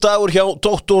Dagur hjá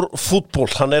Dr. Fútból,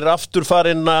 hann aftur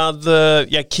farinn að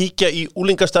kíkja í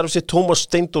úlingastarf sitt. Tómas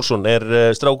Steindorsson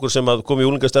strákur sem kom í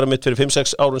úlingastarf mitt fyrir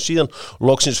 5-6 árum síðan.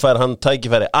 Loksins fær hann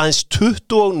tækifæri, aðeins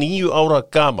 29 ára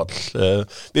gamall.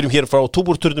 Við erum hér frá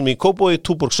Túborg-turnum í Kópavogi.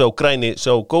 Túborg sá græni,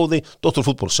 sá góði, Dr.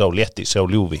 Fútból sá létti, sá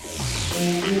ljúfi.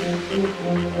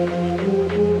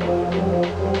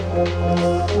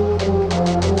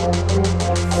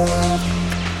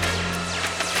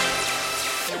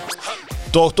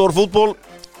 Dr. Fútból,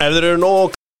 ef þeir eru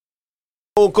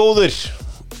nógu góðir,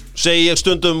 segi ég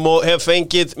stundum og hef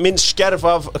fengið minn skerf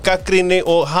af gagnrýni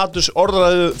og haturs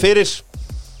orðræðu fyrir.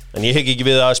 En ég hef ekki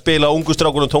við að spila ungu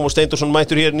strákunum. Tómas Steindorsson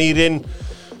mættur hér nýr inn.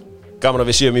 Gaman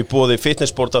að við séum í boði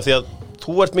fitnessporta því að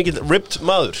þú ert mikill ripped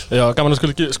maður. Já, gaman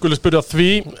að skuli spyrja því.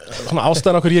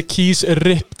 Ástæðan okkur ég kýs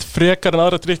ripped frekar en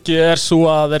aðra drykki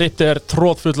svo að ripped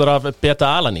tróðfullur af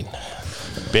beta-alanín.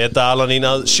 Beta-alanín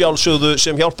að sjálfsögðu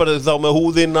sem hjálpar þig þá með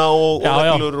húðina og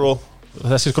reglur og...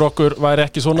 Þessi skrokkur væri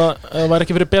ekki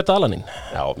fyrir beta-alanín.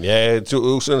 Já, þú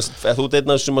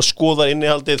einn sem að skoða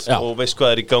innihaldið og veist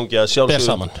hvað í gangi að sjálfsögðu. Ber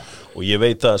saman. Og ég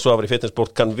veit að Svavar í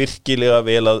fitnessport kann virkilega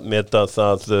vel að meta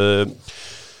það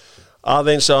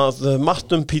aðeins að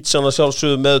mattum pítsana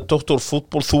sjálfsögðu með Dr.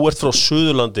 Fútból. Þú ert frá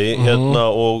Suðurlandi hérna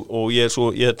og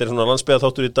þetta svona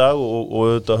landsbyggðarþáttur í dag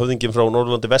og þetta höfðingin frá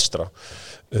Norðurlandi vestra.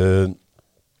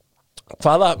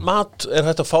 Hvaða mat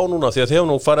hægt að fá núna því að þið hefur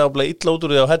nú farið að illa út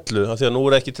úr því á hellu af því að nú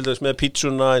ekki til dæmis með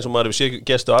pítsuna eins og maður hefur séð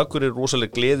gesti á Akureyri,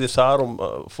 rosalega gleði þar og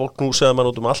fólk knúsaði mann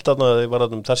út allt þarna þegar þið var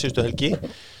þarna þar síðustu helgi.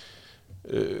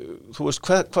 Þú veist,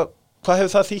 hvað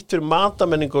hefur það þýtt fyrir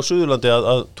matamenningu á Suðurlandi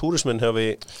að túrisminn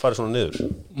hefur farið svona niður?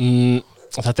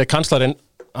 Þetta kanslarinn,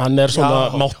 hann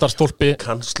svona máttarstólpi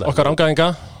okkar ángaðinga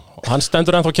og hann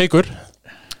stendur ennþá keikur.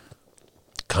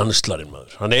 Kanslarinn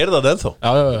maður, hann það ennþá.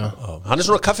 Já. Hann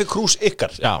svona Kaffi Krús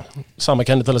ykkar. Já, sama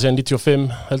kennitala síðan 95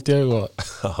 held ég og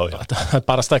þetta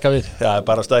bara stækka við. Já,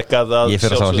 bara stækkað að... Ég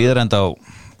fyrir að sá hlýðrenda á...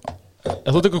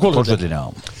 Þú tekur Kólsvöllin, já.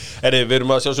 Við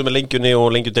erum að sjálfsögum með lengjunni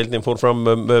og lengjudeildin fór fram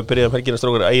byrjaðum helgina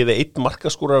strákar. Ægiði einn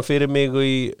markaskórar fyrir mig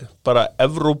í bara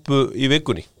Evrópu í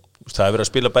vikunni. Það hefur verið að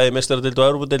spila bæði meistaradeild og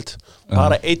Evrópudeild.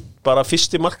 Bara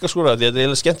fyrsti markaskórar.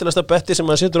 Þetta skemmtilegasta betti sem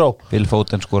maður setur á. Phil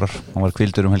Foden skorar, hann var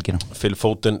hvíldur helgina. Phil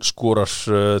Foden skorar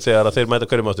þegar að þeir mæta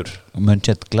hverjum áttur.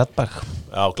 Mönchett Gladbach.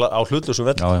 Á hlutlausum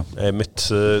vell. Mitt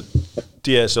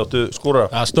DS áttu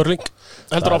skorar. Störling,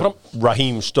 heldur áfram.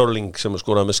 Raheem Sterling sem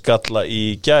skoraði með skalla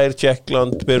í gær.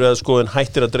 Tékkland byrjaði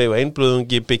hættir að dreifa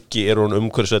einblöðungi. Biggi hún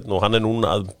umhverfisveitin og hann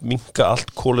núna að minnka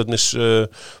allt kolefnis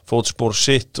fótspor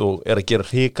sitt og að gera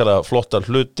hrikalega flotta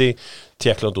hluti.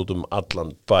 Tékkland út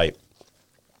allan bæ.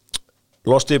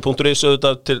 Losti.is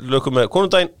auðvitað til lökum með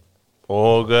konundaginn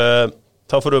og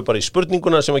þá fyrir við bara í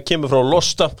spurninguna sem kemur frá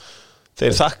Losta.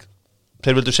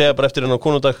 Þeir vildu segja bara eftir hennar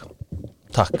konundag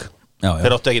takk. Já.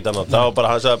 Þeir áttu ekkert annað,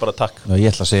 hann sagði bara takk. Já,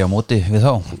 ég ætla að segja á móti við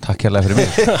þá, takk hérlega fyrir mig.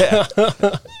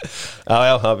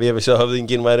 Ég vissi að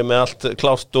höfðingin væri með allt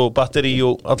klárt og batteri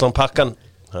og allan pakkan.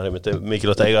 Það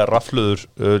mikilvægt að eiga rafluður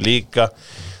líka.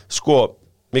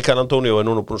 Mikael Antonio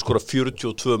núna búin að skora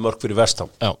 42 mörk fyrir West Ham.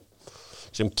 Já.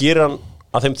 Sem gerir hann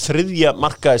að þeim þriðja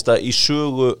markaðista í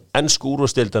sögu ensku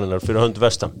úrvalsdeildarinnar fyrir hönd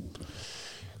West Ham.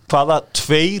 Hvaða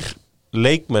 2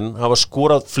 leikmenn hafa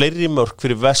skorað fleiri mörk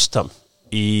fyrir West Ham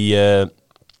í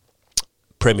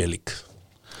Premier League?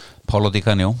 Paulo Di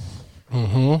Canio.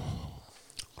 Þú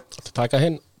taka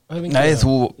hinn? Nei,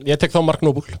 Ég tek þá Mark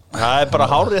Noble. Það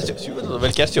bara hárrétt,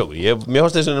 vel gert hjá okkur. Mér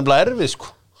fannst þessu nefnilega erfið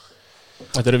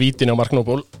Þetta eru vítin á Mark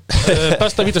Noble.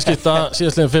 Besta vítaskipta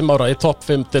síðastliðin 5 ára í topp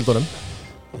 5 deildunum.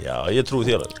 Já, ég trúi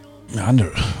því alveg.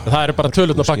 Það bara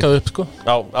tölurnar bakkað upp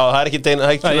Já, það ekki deina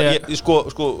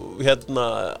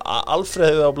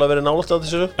Alfreð hefur verið nálægt að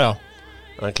þessu. Já.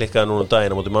 Hann klikkaði núna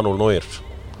daginn á móti Manuel Neuer.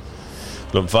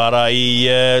 Við fara í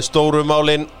stóru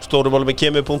málin með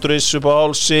kemi.is upp á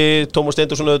hálsi. Tómas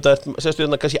Steindorsson auðvitað sestu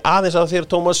hérna kannski aðeins að þér,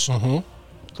 Tómas.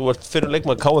 Þú ert fyrir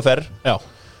leikmaður KFR. Já.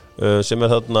 Sem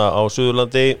þarna á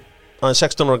Suðurlandi. Hann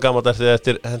 16 ára gamall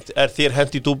þér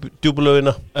hent í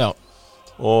djúpulögina. Já.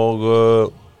 Og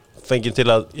fengið til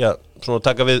að svona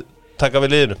taka við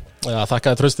liðinu. Já,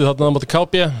 þakkaði traustið þarna á móti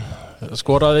KB.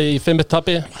 Skoraði í 5-1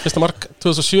 tapi, fyrsta mark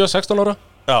 2007, 16 ára.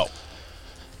 Já.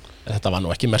 Þetta var nú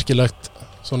ekki merkilegt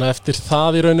svona eftir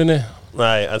það í rauninni.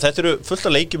 Nei, en þetta eru fullt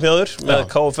af leikjum hjá þér með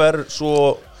KFR, svo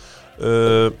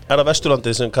það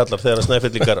Vesturlandið sem kallar þegar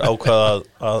Snæfellingar ákvaða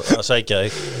að sækja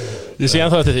þig. Ég sé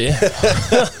ennþá eftir því.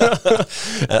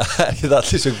 Ekki það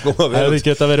allir sem koma við. Það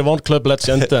geta verið One Club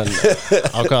Legend en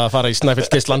ákvaða að fara í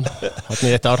Snæfellsgeislan þarna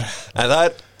í 1 ár. En það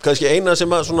kannski eina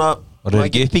sem að svona Var það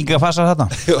ekki uppbyggingafasar þarna?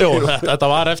 Jú, þetta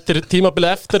var eftir tímabili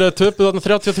eftir að töpuð þarna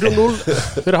 33-0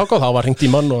 fyrir HK, þá var hringt í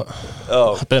mann og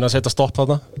beðin að setja stopp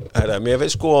þarna. Mér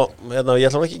veist sko, ég ætla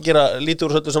ekki að gera lítið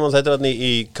úr söldu saman þetta þarna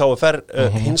í KFR,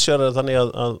 hins vegar þannig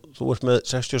að þú ert með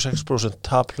 66%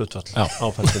 taphlutfall á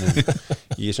fæltinu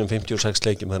í þessum 56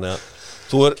 leikjum, þannig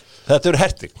að þetta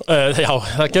hertig. Já,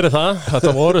 það gerir það.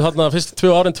 Þetta voru þarna fyrst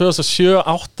 2 árin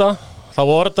 2007-08. Það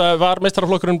var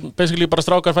meistaraflokkurinn basically bara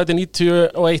strákar fæti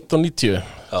 91 og 90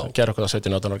 sem gerði okkur það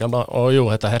 17-18 ára gamla og jú,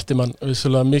 þetta herti mann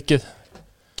vissulega mikið.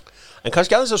 En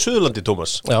kannski aðeins að Suðurlandi,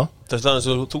 Tómas. Já. Þess aðeins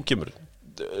að þú kemur.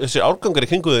 Þessi árgangar í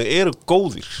kringu þau eru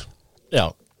góðir.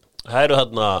 Já. Það eru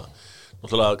þarna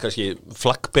náttúrulega kannski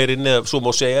flaggberinn eða svo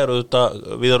má segja eru þetta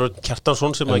Viðar Örn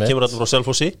Kjartansson sem kemur þarna frá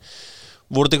Selfossi.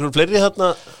 Voru þetta einhverjum fleiri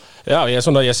þarna? Já,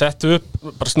 ég setti upp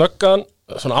bara snöggan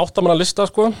svona 8 manna lista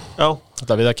sko. Já.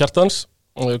 Þetta Viðar Kjartans,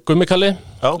 Gummi Kalli,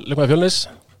 leikmaður Fjölnis.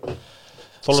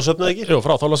 Þorlákshöfn ekki? Jú,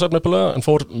 frá Þorlákshöfn nefnilega, en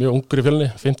fór mjög ungur í Fjölni,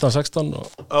 15-16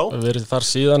 og verið þar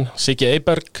síðan. Siggi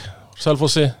Eyberg,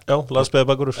 Selfossi. Já,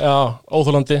 landsbyggðarbakkurur. Já,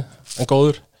 óþolandi, en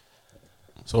góður.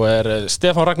 Svo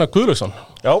Stefán Ragnar Guðlaugsson.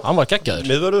 Já. Hann var geggjaður.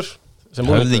 Miðvörður.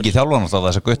 Höfðingi þjálfan alltaf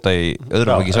þess að gutta í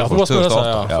öðrum flokki Selfoss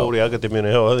 2008. Fór í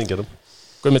akademíunni hjá höfðingjarum.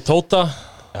 Gummi Tóta.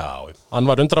 Já. Hann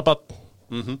var undrabarn.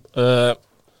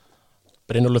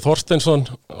 Brynjólfur Þorsteinsson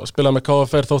spilaði með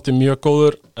KFR, þótti mjög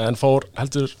góður en fór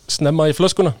heldur snemma í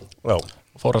flöskuna. Já.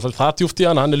 Fór alltaf það djúpt í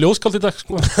hann er ljóskáld í dag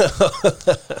sko.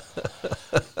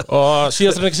 Og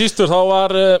síðast en ekki sístur þá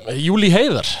var Júlí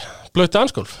Heiðar Blauti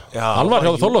Anskólf. Hann var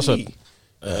hjá Þorlákshöfn.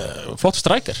 Flott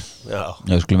strækir. Já,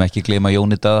 við skulum ekki gleyma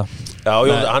Jóni Daða. Já,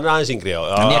 hann aðeins yngri.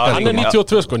 Hann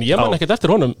 92 sko, en ég man ekkert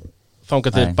eftir honum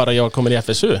þangað til bara ég var komin í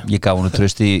FSU. Ég gaf hann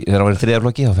tröst þegar hann var í 3.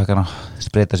 flokki, þá fekk hann að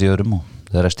spreita sig í öðrum og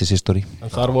það rest is history.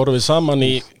 En þar vorum við saman í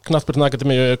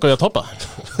knattspyrnuakademíu Gauja Toppa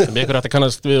sem ykkur hætti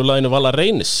kannast við úr laginu Vala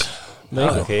Reynis.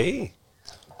 Okay.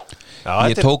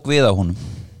 Ég tók við á honum.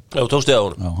 Já, tókst þið á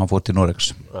honum? Já, hann fór til Noregs.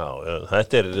 Já,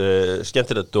 þetta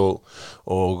skemmtilegt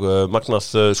og magnað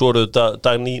svo eru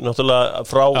Dagný náttúrulega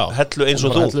frá Hellu eins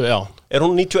og þú. Hellu, já.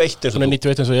 Hún 91 eins og þú? Hún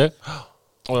 91 eins og ég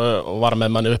og var með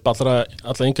manni upp alla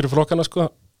yngri flokkana sko.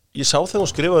 Ég sá þegar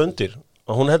hún skrifaði undir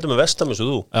og hún heldur með Vestam eins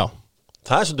og þú. Já.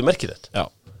 Það svolítið merkilegt. Já.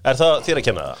 Það þér að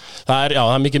kenna það? Það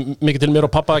er mikið til mér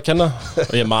og pappa að kenna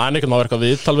og ég man ekkert maður eitthvað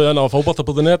viðtal við henni á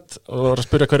fótbolta.net og var að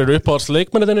spyrja hver eru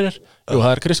uppáhaldsleikmennir. Jú,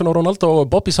 það Cristiano Ronaldo og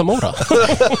Bobby Zamora.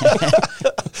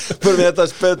 Fyrir við þetta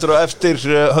betur og eftir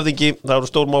höfðingi, það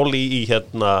eru stór máli í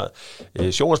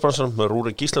sjónvarpsbransanum.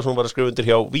 Rúrik Gíslason var að skrifa undir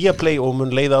hjá Viaplay og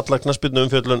mun leiða alla knattspyrnu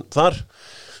umfjöllun þar.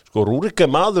 Sko, Rúrik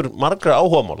maður margra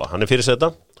áhugamála. Hann fyrir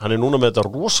þetta. Hann núna með þetta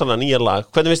rosalega nýja lag.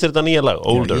 Hvernig finnst þér þetta nýja lag?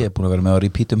 Older. Ég búin að vera með á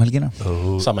repeat helgina.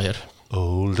 Sama hér.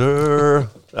 Older.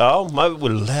 Já,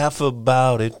 we'll laugh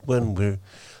about it when we're...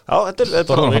 Já, þetta er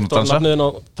bara Viktor nafniðin á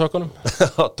tökunum.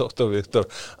 Dr. Viktor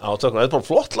á tökunum. Þetta er bara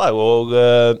flott lag og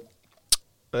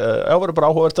verður bara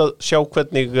áhugavert að sjá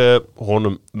hvernig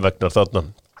honum vegnar þarna.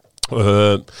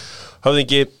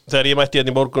 Höfðingi, þegar ég mætti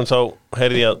hérna í morgun þá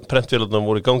heyrði ég að prentvélarnar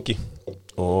voru í gangi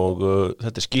og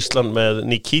þetta er skýrslan með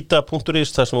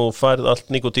Nikita.is þar sem þú færð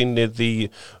allt nikotínið í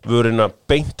vöruna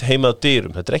beint heimað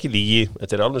dyrum. Þetta er ekki lygi,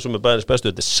 þetta er alveg sem er bæðins bestu,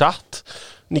 þetta er satt.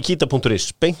 Nikita.is,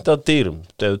 beint að dyrum,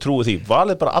 þegar þú trúið því.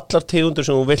 Valið bara allar tegundur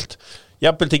sem þú vilt,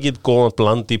 jafnvel tekið góðan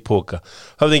bland í póka.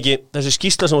 Höfðingi, þessi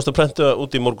skýrsla sem þú varst að prenta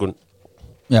út í morgun.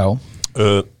 Já.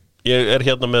 Ég er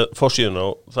hérna með forsíðuna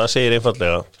og það segir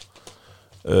einfallega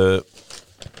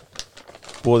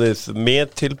boðið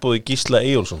með tilboði Gísla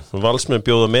Eyjólfsson. Valsmenn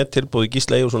bjóða með tilboði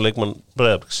Gísla Eyjólfsson leikmann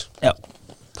Breiðabliks. Já.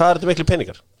 Hvað er þetta miklu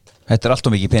peningar? Þetta er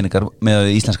alltaf mikið peningar með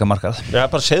íslenska markað. Já,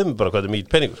 bara segðum bara hvað þetta er mikið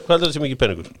peningur. Hvað er þetta mikið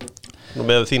peningur? Nú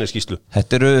með þína skýrslu.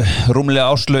 Þetta eru rúmlega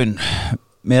áslaun,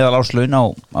 meðal áslaun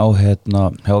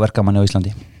hjá verkamanni á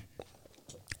Íslandi.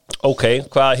 Ok,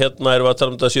 hvað erum við að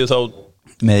tala um þetta síðu þá?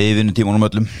 Með yfirvinnutímunum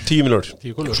öllum. 10 milljónir.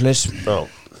 10 kúlur.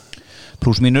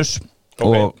 Plus mínus.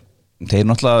 Okay. Og þeir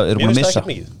náttúrulega eru búin að missa. Mínus það ekki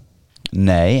mikið?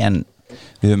 Nei, en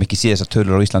við höfum ekki séð þessar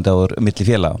tölur á Íslandi áður milli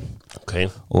félaga. Okay.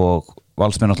 Og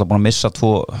Valsmenn náttúrulega búin að missa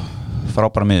 2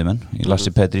 frábæra miðjumenn. Í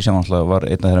Lassi Petri sem náttúrulega var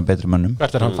einn af þeirra betri mönnum.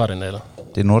 Hvert er hann farin eiginlega?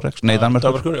 Til Noregs, nei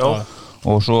Danmörkur. Já.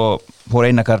 Og svo fór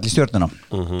Einar Karl í Stjörnuna.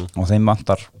 Og þeim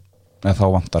vantar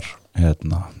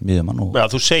miðjumann. Já,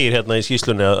 þú segir hérna í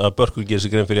skýrslunni að Börkur gerir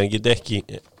sig grein fyrir að hann geti ekki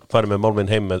farið með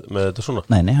málminn heim með þetta svona.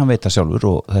 Nei, hann veit það sjálfur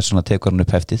og þess vegna tekur hann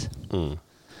upp heftið.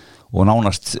 Og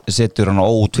nánast setur hann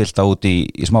óútfyllta út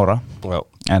í Smára. Já.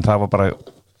 En það var bara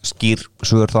skýr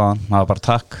svör þaðan, það var bara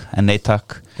takk en nei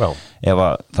takk. Já. Ef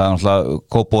að það er náttúrulega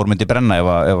Kópavór myndi brenna ef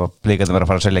að Blikarnir verið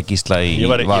að fara að selja Gísla í Ég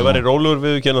var í rólegur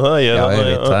viðurkenna það. Já, ég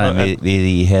veit það, en við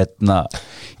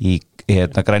í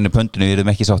grænu pöndunum við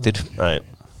erum ekki sáttir. Nei.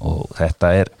 Og þetta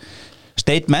er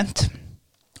statement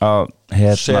að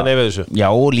segja nei við þessu. Já,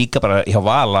 og líka bara hjá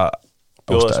Vala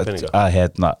Bjóða þessu peninga.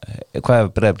 Hvað er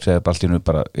Breiðablik segði bara alltaf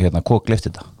bara hvað gleypti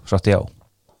þetta, sátti já.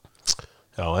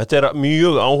 Já, þetta er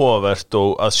mjög áhugavert og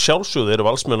að sjálfsögðu eru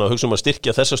Valsmenn að hugsa að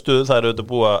styrkja þessa stöðu, það eru auðvitað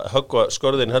búið að höggva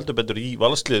skörðin heldur betur í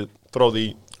Valslið frá því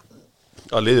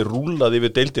að liði rúlaði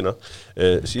yfir deildina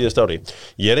síðast ári.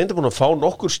 Ég er enda búin að fá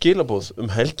nokkur skilaboð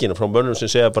helgina frá mönnum sem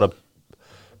segja bara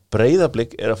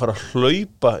Breiðablik er að fara að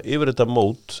hlaupa yfir þetta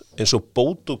mót eins og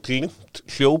Bót og Glimt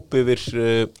hljóp yfir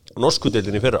norsku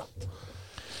deildinni fyrra.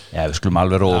 Já, við skulum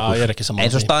alveg róa okkur.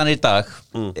 Eins og staðan í dag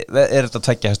er þetta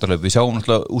tveggja hestarlaup. Við sjáum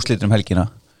náttúrulega úrslitin helgina.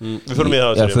 Við förum í það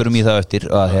eftir. Já, förum í það eftir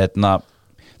að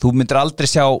þú myndir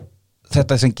aldrei sjá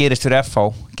þetta sem gerist fyrir FH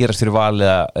gerast fyrir Val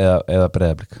eða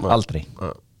Breiðablik. Aldrei.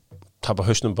 Tapa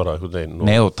hausnum bara einhvern veginn.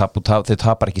 Nei, og þeir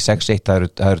tapar ekki 6-1. Það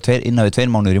eru innan við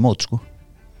 2 mánuðir í mót, sko.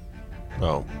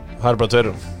 Já, það er bara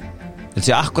 2. Þetta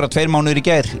sé akkurat 2 mánuðir í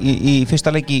gær í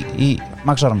fyrsta leik í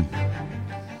Maxaranum.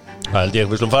 Það held ég,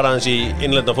 við slum fara aðeins í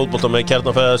innlenda fótbolta með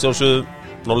kjarnafæða sjálfsögðu,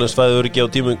 Norðlendsfæði öryggi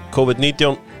á tímum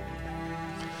COVID-19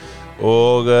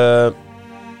 og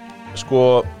sko,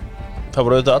 það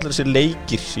voru auðvitað allir þessir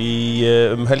leikir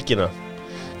helgina.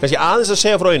 Kannski aðeins að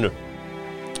segja frá einu.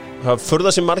 Það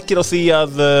furða sig margir á því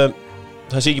að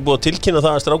það sé ekki búið að tilkynna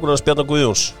það að strákurinn hans Bjarna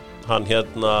Guðjóns, hann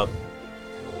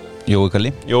Jói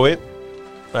Kalli.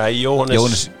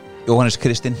 Jóhannes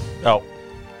Kristinn. Já.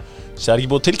 Það er ekki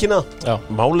búið að tilkynna.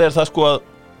 Málið er það sko að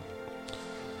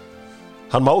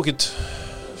hann má ekkert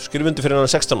skrifa undir fyrir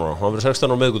hann 16 ára. Hann verður 16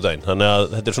 ára meðgudaginn. Þannig að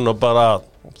þetta er svona bara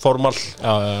formal.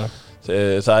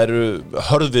 Það eru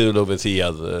hörðviðurlög við því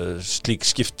að slík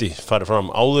skipti fari fram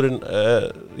áður en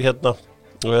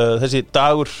þessi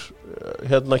dagur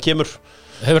kemur.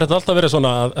 Hefur þetta alltaf verið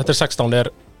svona að þetta er 16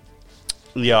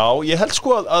 Já, ég held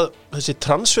sko að þessi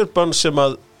transferbann sem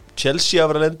að Chelsea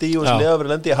hafa verið að lendi í og sem liða hafa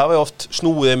verið að lendi í hafa oft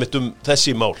snúið einmitt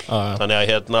þessi mál.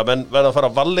 Þannig að menn verða að fara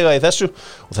varlega í þessu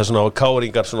og þess vegna hafa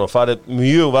káringar farið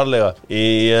mjög varlega í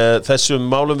þessum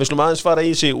málum. Við slum aðeins fara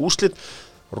í sig úrslit.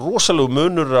 Rosalegu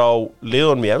munur á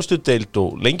liðunum í efstu deild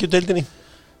og lengjudeildinni.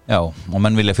 Já, og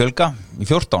menn vilja fjölga í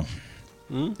 14.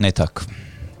 Nei takk.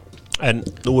 En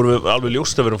nú erum við alveg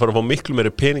ljóst að við erum að fara að fá miklu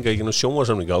meiri peninga í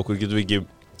sjónvarsamninga. Okkur getum við ekki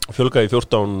fjölga í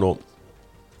 14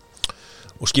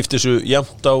 og skipta þessu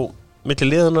jafnt á milli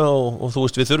liðana og þú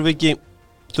veist, við þurfum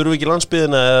ekki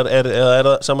landsbyðina eða er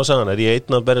það sama sagan? Er ég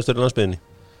einn að berjast fyrir landsbyðinni?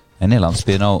 En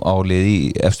landsbyðin á lið í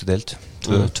efstu deild,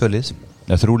 2 lið,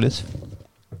 eða 3 lið,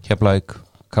 Keflavík,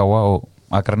 Káa og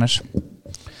Akranes.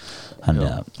 Þannig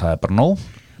að það er bara nóg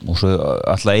og svo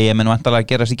alltaf EM-in vantarlega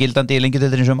að gera sig gildandi í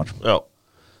lengjudeildinni í sumar. Já.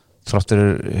 Þrátt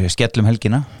fyrir skellum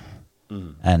helgina,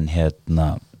 en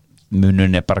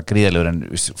munurinn er bara gríðalegur en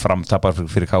framtapar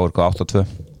fyrir KRK 8-2.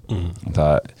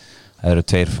 Það eru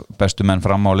 2 bestu menn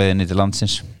fram á leiðinni til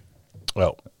landsins. Já.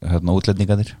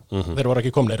 Útlendingarnir. Þeir voru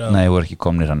ekki komnir? Nei, voru ekki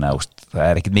komnir. Það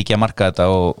er ekkert mikið að marka þetta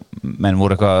og menn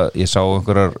voru eitthvað, ég sá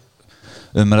einhverjar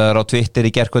umræður á Twitter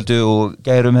í gærkvöldu og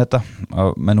gærum þetta.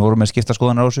 Menn voru með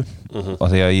skiptaskoðanar á þessu. Og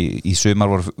því að í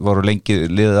sumar voru lengi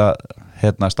liða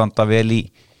standa vel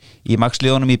í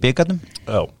maxliðunum í bikarnum.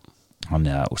 Já.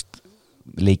 Þannig að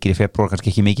leikir í febrúar kannski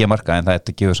ekki mikið að marka en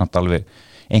þetta gefur samt alveg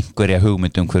einhverja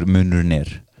hugmynd hver munurinn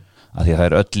er af því að það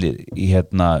er öll í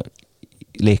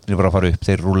leiknir bara að fara upp,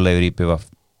 þeir rúlla yfir IBVF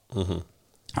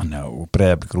þannig að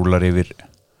Breiðablik rúlar yfir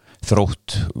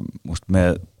Þrótt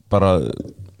með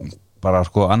bara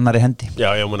sko annari hendi. Já,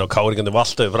 menn á káringandi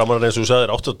valtaði framar eins og þú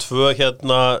sagðir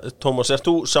 8-2 Tómas, ert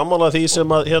þú samanlega því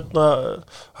sem að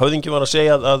höfðingi var að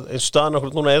segja að eins staðan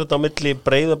okkur núna er þetta á milli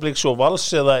Breiðabliks og Vals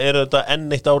eða er þetta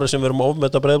enn eitt árið sem við erum að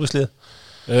ofmeta Breiðablikslið?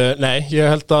 Nei, ég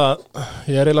held að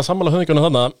ég er eiginlega samanlega höfðingunum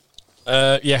þannig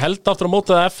ég held aftur á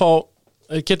móti að FH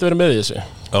getur verið með í þessu.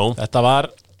 Já. Þetta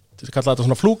var, þetta kallaði þetta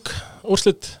svona flúk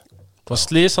úrslit, það var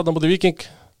slís þarna mútið Víking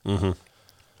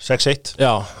 6-1.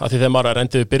 Já, af því þegar maður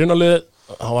rendið byrjunarlið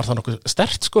þá var það nokkuð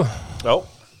sterkt sko. Já.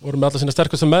 Vorum með alla sína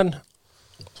sterkustu menn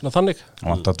svona þannig.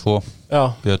 Vantar 2. Já.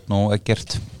 Björn og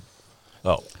Eggert.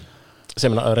 Já.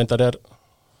 Sem reyndar er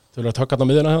þau vilja tökka þarna á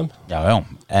miðjuna hefðum. Já,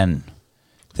 en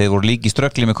þeir voru líki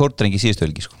ströggli með kórdrengi í síðustu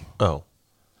helgi sko. Já.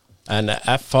 En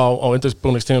FH á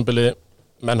undirbúningstímabili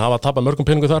menn hafa tapað mörgum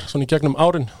peningum þar svona í gegnum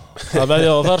árin að veðja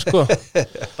á þar sko.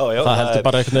 Já, það heldur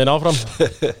bara einhvern veginn áfram.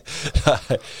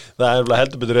 það er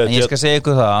heldur betur en ég skal segja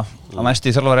ykkur það að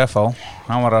næsti þjálfari FH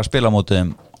hann var að spila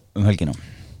mótið helgina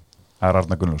Það er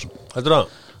Arnar Gunnlaugsson. Heldur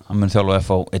það? Hann mun þjálfa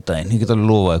FH einn daginn, ég get alveg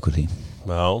lofað ykkur því.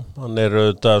 Já, hann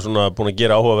auðvitað svona búin að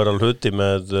gera áhugaverðan hluti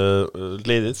með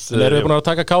liðið. En eru þið búin að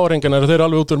taka káringan, eru þeir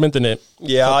alveg út úr myndinni?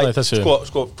 Já,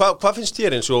 sko, hvað finnst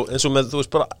þér eins og með, þú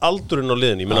veist, bara aldurinn á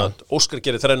liðin? Ég meina, Óskar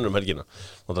gerir þrennur helgina.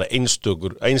 Það er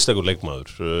einstakur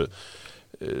leikmaður.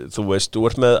 Þú veist, þú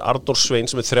ert með Arnór Svein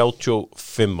sem er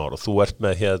 35 ára. Þú ert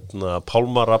með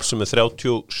Pálmar Rapp sem er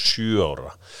 37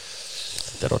 ára.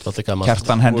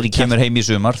 Kjartan Henry kemur heim í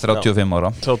sumar 35 ára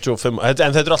 35, en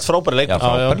þetta er allt frábæri leikmenn.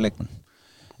 Já, frábæri leikmenn.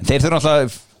 En þeir þurfa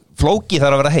alltaf flóki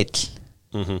þarf að vera heill.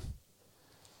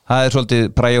 Það er svolítið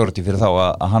priority fyrir þá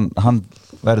að hann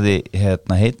verði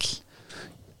heill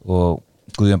og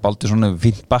Guðjón Baldursson er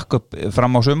fínt backup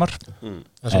fram á sumar.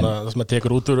 Það sem að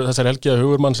tekur út úr þessari helgi að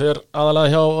Hugurmanns er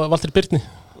aðalega hjá Valtýr Birni.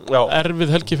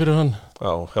 Erfið helgi fyrir hann.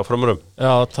 Já, hjá Frömmurum.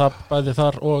 Já, það bæði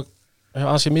þar og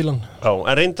AC Milan. Já,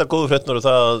 en reyndar góðu fréttnar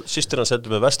það að systir hans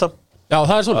heldur með Vestam. Já,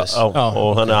 það er svoleiðis. Og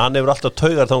þannig að hann hefur alltaf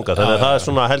taugar þangað. Þannig að það er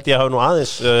svona, held ég að hafa nú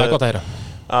aðeins það er gott að heyra.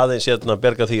 Aðeins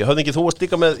berga því. Höfðingi, þú varst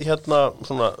líka með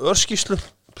svona örskýrslu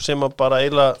sem að bara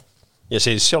eiginlega, ég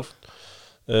segi sjálf,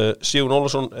 Sigurður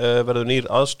Ólafsson verður nýr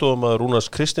aðstofamaður Rúnars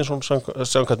Kristinsson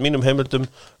samkvæmt mínum heimildum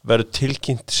verður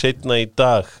tilkynnt seinna í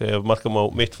dag ef markam á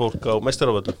mitt fólk á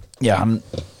Meistaravöllum. Já, hann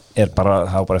er bara,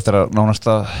 það var bara eftir að nánast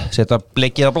að setja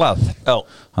blekið á blað. Já.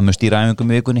 Hann mun stýra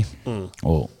æfingum í vikunni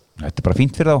og þetta er bara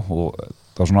fínt fyrir þá og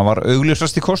það svona var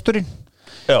augljósast í kosturinn.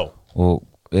 Já. Og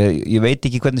ég veit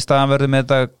ekki hvernig staðan verður með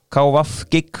þetta KVF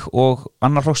gig og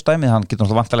annar flokksdæmið, hann getur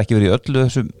náttúrulega vantarlega ekki verið í öllu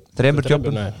þessum þremur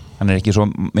jobbum. Hann er ekki svo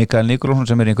Mikael Nikolásson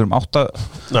sem er í einhverjum 8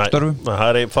 störfum. Nei,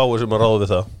 það er fáið sem að ráða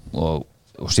við það.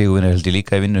 Og Sigurvin er heldur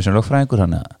líka í vinnu sem lögfræðingur,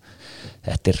 þannig að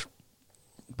þetta er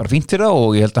bara fínt fyrir það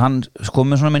og ég held að hann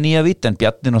komið svona með nýja vít en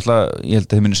Bjarni náttúrulega, ég held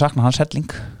að þau muni sakna hans helling.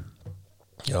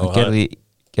 Já, hann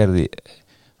gerði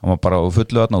hann var bara á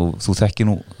fullu þarna og þú þekki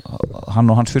nú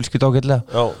hann og hans fjölskyldu ágætlega.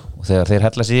 Já. Og þegar þeir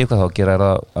hella sig eitthvað þá gera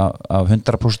það af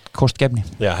 100% kostgefni.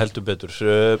 Já, heldur betur.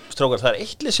 Strákar, það er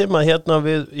eittlið sem að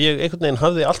ég einhvern veginn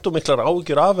hafði allt og miklar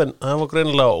áhyggjur af en það var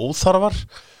greinilega óþarfar.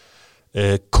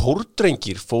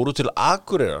 Kórdrengir fóru til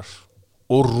Akureyrar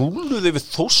og rúluðu við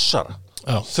Þórsara.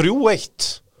 3-1.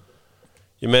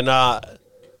 Ég meina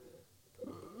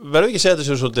verður ekki að segja þetta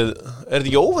sem svolítið, er þetta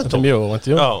ekki óvænt? Þetta er mjög óvænt,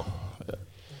 já.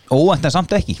 Óvænt en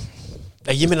samt ekki.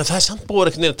 Ég meina það er samt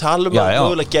búið ekki að tala um að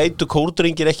mögulega gætu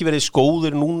kórdrengir ekki verið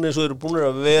skóðir núna eins og þeir eru búin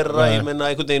að vera. Ég meina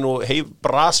einhvern veginn og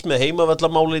bras með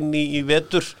heimavallamálinn í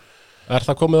vetur. Er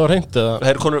það komið á hreint eða?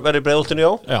 Það er verið í Breiðholtinu,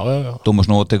 já. Já. Dómas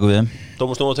Nóa tekur við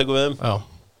þeim.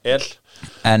 Já.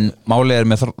 En málið er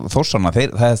með Þórsarna,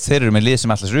 þeir eru með lið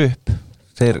sem alltaf sér upp.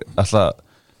 Þeir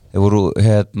voru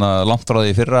langt frá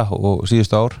því fyrra og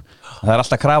síðustu ár. Það er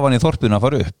alltaf krafan í þorpinu að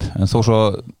fara upp en þó svo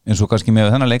eins og kannski með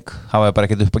þennan leik hafa ég bara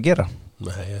ekkert upp að gera.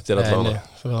 Nei, þetta er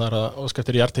alltaf það er að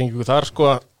óskæftir hjartengingu þar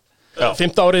sko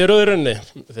 5. árið í rauðrunni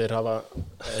þeir hafa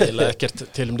eiginlega ekkert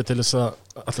tilumni til þess að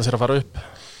alltaf sér að fara upp.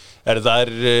 Það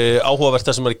er áhugavert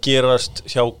það sem er gerast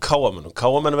hjá KM-unum.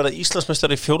 KM verða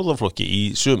Íslandsmeistari í 4. flokki í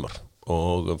sumar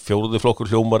og 4.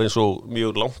 flokkur hljómar eins og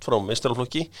mjög langt frá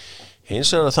meistaraflokki.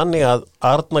 Hins er það þannig að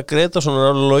Arnar Gretarsson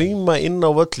er að lauma inn á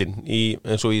völlin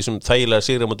eins og í sem þægilega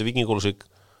sigri á móti Víking Ólafsvík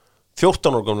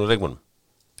 14 ára gamlu leikmönnum.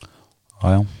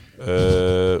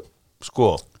 Sko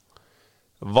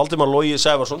Valdimar Logi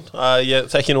Sævarsson ég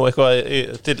þekki nú eitthvað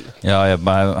til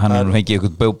hann er nú fengið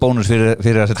eitthvað bónus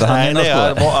fyrir að setja hann inn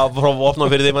að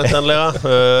opna fyrir því mæntanlega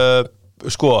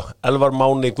sko, Elvar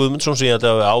Máni Guðmundsson sem ég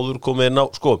ætla að áður komið inn á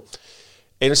sko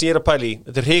eina sem ég er að pæla í,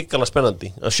 þetta er hrikalega spennandi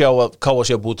að sjá að káa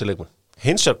sig að búi til leikmenn.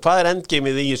 Hins vegar, hvað er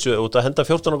endgameið í þessu út að henda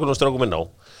 14 ára strákum inn á?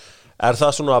 Er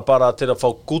það svona bara til að fá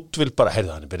goodwill bara,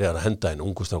 heyrðu hann er byrjað að henda inn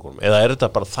ungu strákunum? Eða er þetta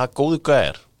bara það góðu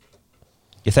gæðir?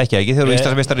 Ég þekki ekki, þeir eru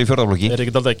Íslandsmeistari í 4. flokki. Er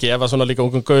ekki alltaf að gefa svona líka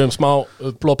ungum gauðum smá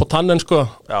blóð på tannen sko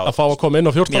að fá að koma inn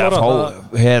á 14 ára?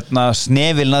 Já, fá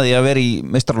snefilnaði að vera í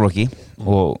meistaraflokki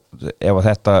og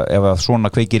ef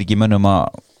svona kveikir ekki mönnum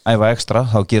að æfa ekstra,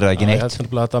 þá gera það ekki neitt. Ég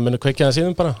held að það muni kveikja það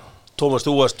síðan bara. Tómas,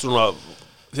 þú varst svona,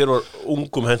 þér var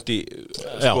ungum hendi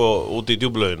sko út í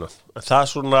djúblaugina. Það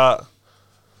er svona,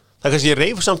 það kannski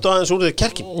reif samt aðeins úr því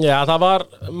kerkin. Já, það var,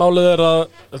 málið er að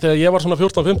þegar ég var svona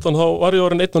 14-15 þá var ég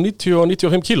orðin 1,90 og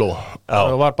 95 kíló.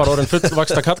 Það var bara orðin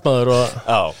fullvaxta kallmaður og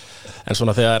en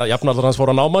svona þegar jafnaldrar hans fór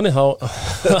á námanni þá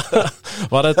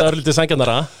var þetta örlítið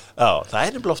sængjarnara. Já, það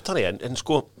er nefnilega oft þannig en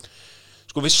sko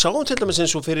við sáum til dæmis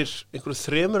eins og fyrir einhverju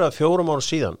 3-4 ára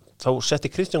síðan þá setti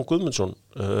Kristján Guðmundsson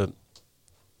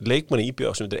leikmanni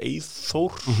IBA sem heitir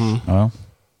Eyþór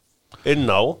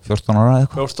inn á 14 ára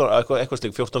eitthvað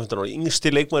stig 14-15 ára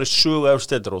yngsti leikmanni sögu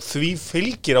eftir og því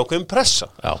fylgir ákveðin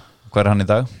pressa. Já. Hvað er hann í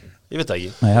dag? Ég veit það ekki.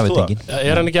 Nei, það Þú veit enginn.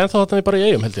 Hann ekki ennþá þarna bara í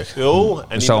Eyjum, held ég? Jú,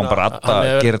 en Við sáum bara Adda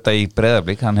gera þetta í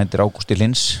Breiðablík, hann hendur Ágústi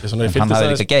Lins, Ég svona, ég en hann fylgdist hafði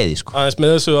aðeins- líka gæði, sko. Aðeins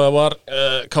með þessu að var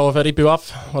KFR IBVF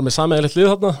var með sameiginlegt lið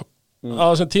þarna á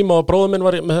þessum tíma og bróður minn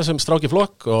var með þessum stráki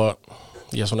flokk og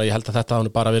ég held að þetta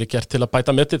hafi bara verið gert til að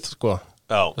bæta metið, sko.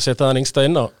 Já. Að setja þann yngsta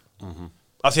inn á.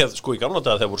 Af því að sko í gamla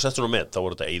daga þegar voru sett svona met þá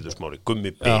voru þetta Eiður Smári,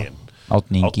 Gummi Ben,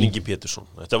 Átni Ingi, Ingi Pétursson.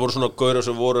 Þetta voru svona gaurar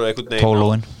sem voru einhvern veginn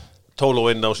Tólóin.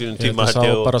 Tólóinn á sínum tíma Ég held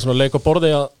ég sá bara svona leik á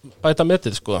borði að bæta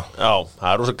metið, sko. Já,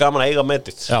 það er rosa gaman að eiga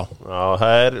metið. Já.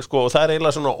 Það er sko, það er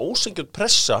eiginlega svona ósengjörn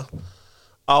pressa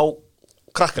á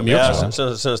krakkam, Mjög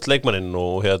sem leikmanninn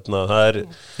og hérna það er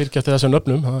Fylgja eftir þessum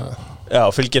nöfnum. Já,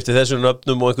 fylgja eftir þessum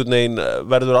nöfnum og einhvern veginn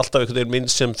verður alltaf einhvern veginn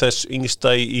minn sem þess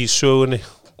yngsta í sögunni.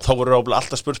 Þá voru ábúinlega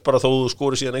alltaf spurt bara þó þú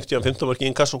skori síðan einhvern tíðan 15 marki í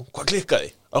inkasso. Hvað klikkaði?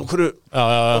 Á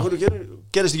hverju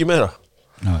gerist ekki meira?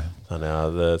 Já. Þannig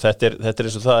að þetta er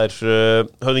eins og það er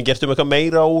höfðum gert eitthvað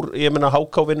meira úr, ég meina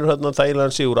HK vinnur hérna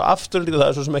þægilegan sigur afturlíku, það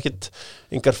er svo sem ekkit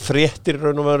engar fréttir í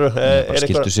raun og veru. Bara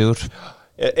skiltu sigur.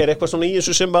 Er eitthvað svona í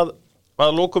þessu sem að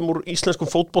lokum úr íslenskum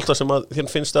fótbolta sem að þér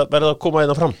finnst að verða að koma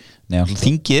einna fram? Nei,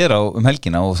 þingið er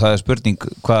helgina og það er spurning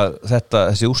hvað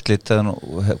þessi úrslit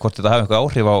hvort þetta hafi eitthvað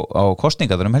áhrif á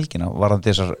kostningar helgina,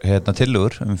 varðandi þessar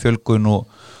tillögur fjölgun og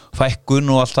fækkun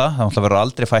og allt það verður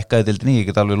aldrei fækkað í deildinni, ég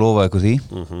get alveg lofað ykkur því.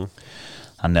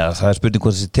 Þannig að það er spurning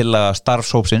hvort þessi tillaga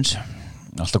starfshópsins,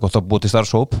 alltaf gott að búa til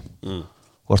starfshóp,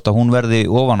 hvort að hún verði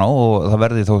ofan á og það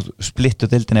verði þá splittu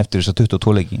deildinni eftir þess að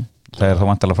 22 leiki. Það er þá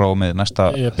vantalega frá með næsta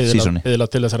sísoni. Ég biðla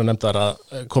til þessari nefndar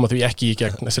að koma því ekki í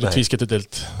gegn þessari tvískiptu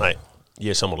deild. Nei,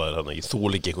 ég er sammálaður þarna, ég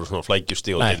þúl ekki einhver svona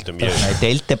flækjusti og deildum. Nei,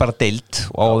 deild er bara deild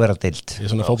og á að vera deild.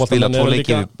 Spila 2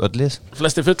 leiki við öll lið.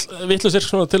 Flestir full vitlausir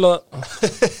svona til að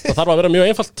það þarf að vera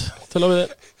mjög einfalt til að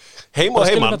við Heima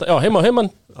og heiman. Já, heima og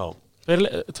heiman. Já.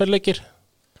 2 leikir.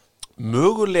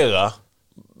 Mögulega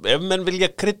ef menn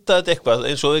vilja krydda þetta eitthvað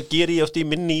eins og þau gerir ég oft í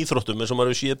minni íþróttum eins og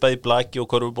maður séð bæði blaki og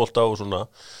körfubolta og svona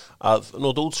að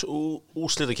nota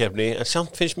úrslitakeppni en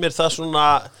samt finnst mér það svona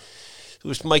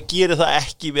þú veist, maður gerir það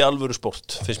ekki við alvöru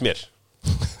sport, finnst mér.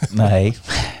 Nei,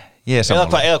 ég er saman.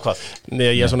 Eða hvað? Nei,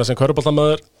 ég er svona sem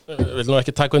körfuboltamaður vil nú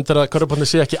ekki taka undir að körfubolti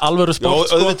sé ekki alvöru sport.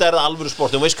 Já, auðvitað er það alvöru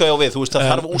sport, en veist hvað ég á við, þú veist, það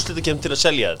þarf úrslitakeppni til að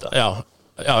selja þetta.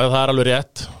 Já, það er alveg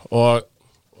rétt og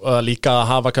líka að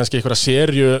hafa kannski einhverja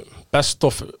serju best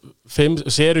of 5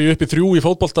 serju upp í 3 í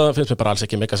fótbolta finnst mér bara alls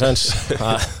ekki mega sens.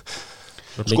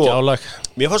 Það er mikið álag.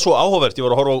 Mér fannst svo áhugavert, ég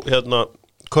var að horfa á hérna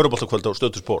körfuboltakvöld á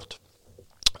Stötu Sport.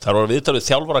 Þar var viðtalið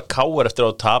þjálfara KR eftir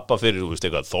að tapa fyrir, þú veist,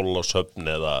 eitthvað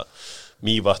Þorlákshöfn eða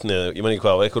Mývatn eða ég man ekki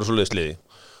hvað, eitthvað svoleiðis liði.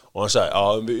 Og hann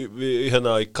sagði, við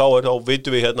hérna í KR þá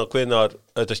veitum við hérna hvenær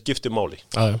þetta skiptir máli.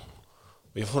 Já.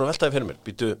 Og ég fór að veltaði fyrir mér,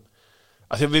 býtu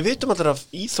að því að við vitum allir af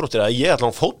íþróttir að ég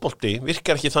allan fótbolti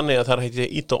virkar ekki þannig að það er hægt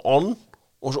að íta on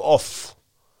og svo off.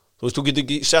 Þú veist, þú getur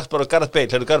ekki sagt bara Gareth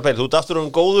Bale, þú ert aftur um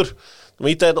góður,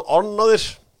 þú íta þetta on á þér.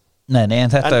 Nei,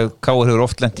 en þetta Káur hefur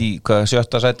oft lent í 7.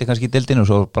 sæti kannski í deildinu og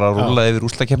svo bara rúlaði yfir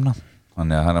úrslakefna.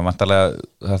 Þannig að hann er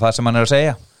vantarlega það sem hann er að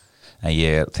segja. En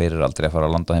þeir eru aldrei að fara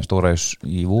að landa þeim stóra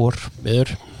í vor.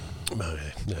 Miður.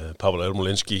 Pavla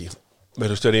Ermolinski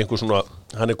verður stöður í einhver svona,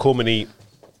 hann er komin í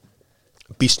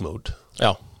beast mode.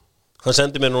 Já. Hann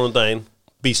sendi mér núna daginn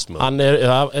beast mode. Hann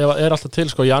er alltaf til,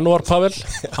 janúar Pavel.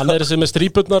 Hann er þessi með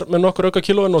strípurnar með nokkur auka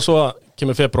kílóin og svo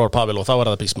kemur februar Pavel og þá er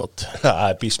það beast mode. Það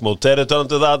er beast mode. Þeir eru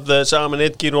tölundu það saman með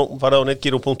Netgyro, farað á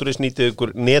netgyro.is, nýtið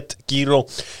ykkur Netgyro.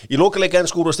 Í lokaleika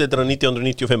ensku úrvalsdeildar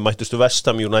 1995 mættustu West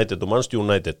Ham United og Manchester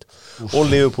United og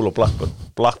Liverpool og Blackburn.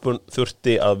 Blackburn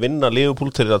þurfti að vinna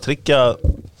Liverpool til að tryggja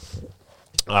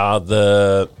að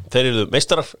þeir eru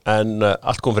meistarar en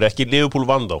allt kom fyrir ekki, Liverpool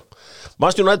vann þá.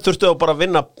 Manchester United þurfti að bara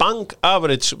vinna bang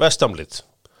average West Ham lið.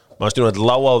 Manchester United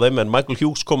lá á þeim en Michael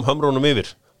Hughes kom hömrónum yfir.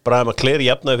 Brahim McClary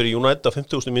jafnaði fyrir United á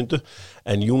 50. mínútu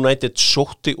en United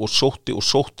sótti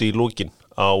í lokin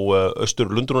á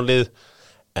austur Lundunarlið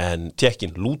en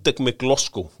tekkin Ludek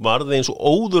McGlosko varði eins og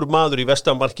óður maður í West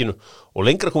Ham markinu og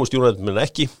lengra komast United menn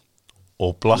ekki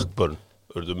og Blackburn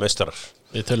urðu meistarar.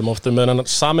 Við tölum ofta með hann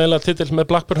sameiginlega titill með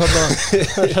Blackburn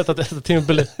þetta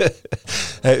tímabili.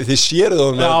 Þið séruð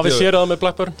það með Já, við séruð það með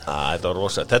Blackburn. Þetta var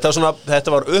rosa.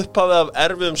 Þetta var upphafið af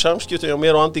erfiðum samskiptum hjá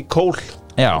mér og Andy Cole.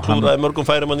 Já, klúðraði mörgum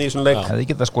færum hann í þessum leik. Það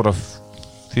geta skora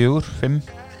 4,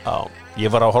 5. Já,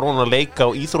 ég var að horfa hann að leika á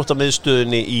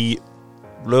íþróttamiðstöðinni í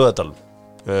Laugardalnum,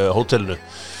 hótelinu.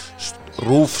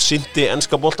 Rúf synti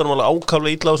enska boltanum alveg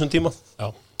ákaflega illa á þessum tíma.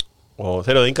 Já. Og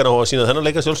þeir hafði engan á að sína þennan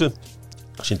leika sjálfsögðu.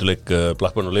 sínduleik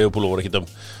Blackburn og Liverpool og voru ekki að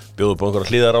bjóða upp á einhverja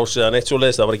hlíðarás eða neitt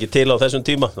svoleiðis, það var ekki til á þessum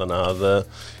tíma þannig að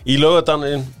í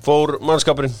Laugardalinn fór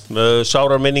mannskapurinn,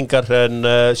 sárar minningar en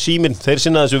Síminn, þeir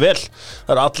sinna þessu vel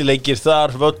það eru allir leikir þar,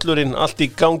 völlurinn allt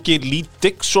í gangi, Lee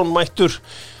Dixon mættur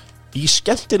í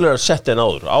skemmtilegra sett en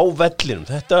áður á vellinum,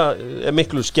 þetta er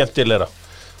miklu skemmtilegra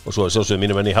og svo er sjálfsögðu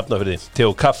mínum enn í Hafnarfirði,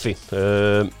 Theo Kaffi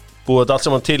búið þetta allt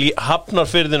saman til í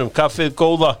Hafnarfirðinum, kaffið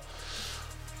góða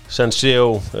Senseo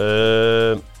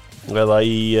eða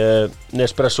í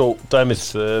Nespresso dæmið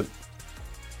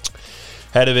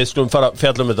herri við skulum fara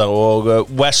fjallum þetta og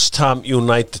West Ham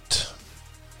United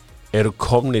eru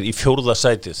komnir í 4.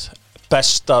 sætið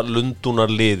besta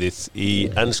Lundúnarliðið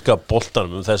í enska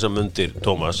boltanum þessa mundir,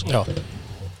 Tómas Já.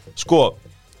 sko,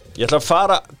 ég ætla að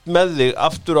fara með þig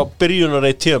aftur á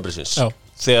byrjunarreit tímabilsins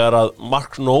þegar að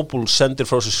Mark Noble sendir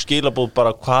frá sér skilaboð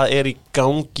bara hvað er í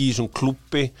gangi í þessum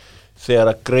klúbbi þegar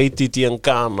að Grady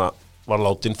Diangana var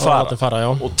látin fara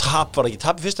og tap var ekki,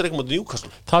 tap í fyrsta leik mútið Newcastle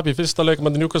tap í fyrsta leik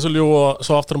mútið Newcastle og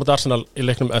svo aftur mútið Arsenal í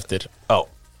leiknum eftir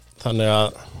þannig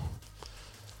að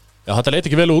já, þetta leit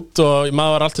ekki vel út og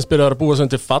maður var alltaf spyrjaður að búa sem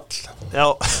til fall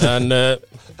en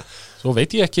svo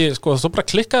veit ég ekki sko, svo bara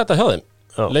klikkaði þetta hjá þeim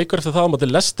leikur eftir það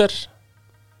mútið Leicester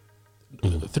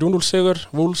 3-0 sigur,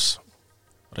 Wolves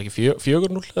var ekki 4-0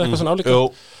 eða eitthvað svona álíka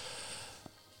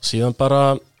síðan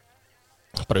bara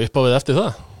upp á við eftir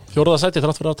það 4. sæti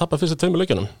þrátt fyrir að tappa fyrstu 2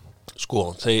 leikjunum sko,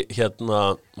 þeir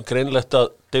greinlegt að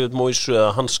David Moyes eða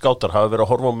hans skátar hafa verið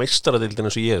að horfa á meistaradeildina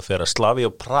eins og ég þegar að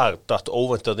Slavia Prag datt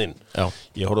óvæntað inn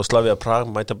ég horfði á Slavia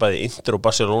Prag mæta bæði Inter og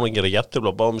Barcelona gera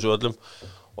jafntefli á báðum þessu öllum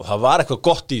og það var eitthvað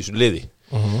gott í þessu liði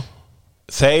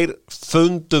þeir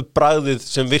fundu bragðið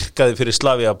sem virkaði fyrir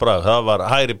Slavia Prag það var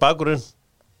hægri bakurinn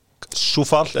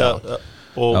Sufal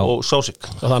og Sásik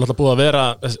það er náttúrulega búið að vera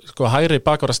sko, hægri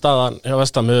bakvara staðan hjá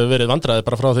Vestam hefur verið vandræði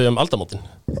bara frá því aldamótin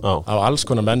á alls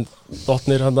konar menn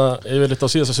botnir hann yfirleitt á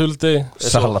síðasta suldi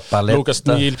Lucas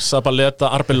Neal, Zabaleta,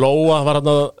 Arbeloa var hann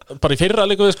bara í fyrra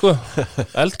líka við sko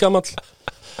eldgamall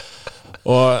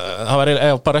og það var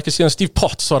bara ekki síðan Steve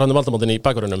Potts var hann aldamótin í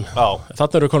bakvarunum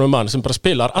þarna eru konum mann sem bara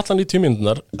spilar allan 90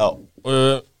 mínúturnar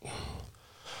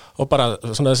og bara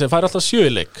svona þessi fær alltaf 7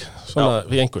 leik svona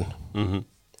við engun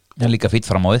Það er líka fýtt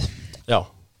fram á þið Já,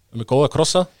 með góða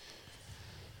krossa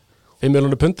 5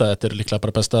 miljónir punda, þetta er líklega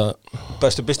bara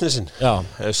bestu businessin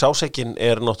Sásekinn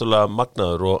er náttúrulega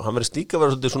magnaður og hann verið stíka að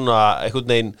vera svolítið svona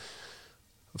einhvern veginn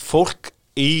fólk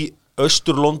í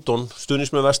Austur-London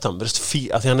stuðningsmenn West Ham verðist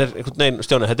að því hann er einhvern veginn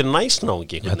Stjáni, þetta er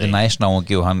næsnáungi Þetta er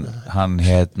næsnáungi og hann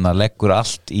leggur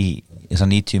allt í þessar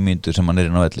 90 mínútur sem hann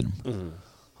er inn á vellinum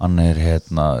hann er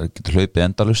getur hlaupið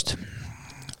endalust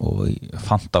og í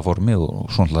fantaformi og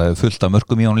svona fullt af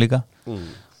mörkum í hún líka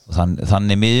og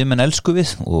þannig miðjum en elsku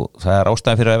við og það er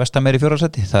ástæðan fyrir að West Ham er í 4.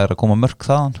 sæti það er að koma mörk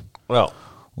þaðan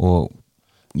og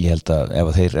ég held að ef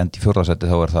þeir endi í 4.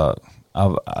 sæti þá er það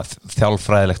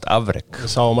þjálfræðilegt afrek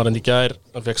Sáum hann í gær,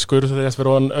 hann fekk skurð þegar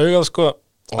fyrir hann augað sko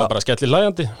og hann bara skelli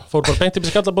hlæjandi fór bara beint upp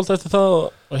í skallabolt eftir það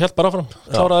og hélt bara áfram,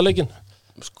 kláraði leikinn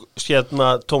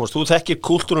Tómas, þú þekkir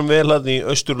kúltúrum vel í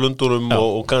Austurlundurum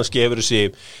og kannski hefur þessi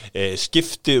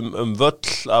skipti völl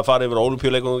að fara yfir á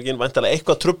Ólympíuleikunum væntanlega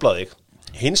eitthvað truflað þig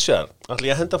hins vegar, ætla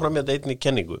ég að henda fram hérna einni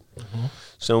kenningu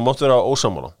sem þú mátt vera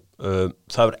ósammála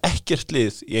það er ekkert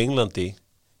lið í Englandi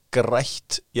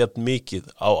grætt jafn mikið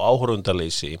á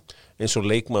áhorfendaleysi eins og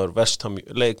leikmenn West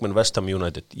Ham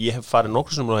United ég hef farið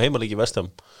nokkur sem á heimaleiki West Ham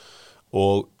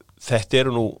og þetta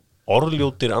eru nú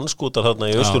orðljótir anskotar þarna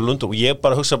í Austurlundum og ég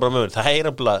bara hugsa bara með mér, það er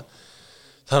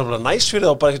bara næs fyrir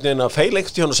þá bara einhvern veginn að feila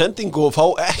einhvern tíðan á sendingu og fá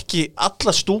ekki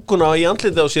alla stúkuna í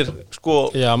andlitið á sér sko.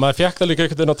 Já, maður fekk það líka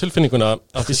einhvern veginn á tilfinninguna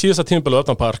að í síðasta tímabil á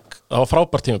Upton Park, það var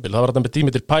frábært tímabil, það var þarna með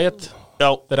Dimitri Payet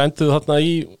þeir enduðu þarna í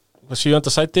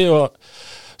 7. sæti og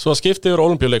svo skipti yfir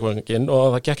Ólympíuleikvangin og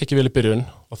það gekk ekki vel í byrjun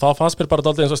og þá fannst mér bara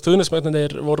dálítið eins og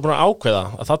stuðningsmennirnir voru búin að ákveða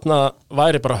að þarna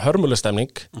væri bara hörmuleg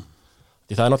stemning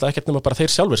því það er náttúrulega ekkert nema bara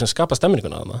þeir sjálfur sem skapa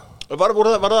stemninguna þarna.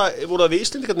 Voru það við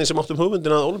Íslendingarnir sem áttum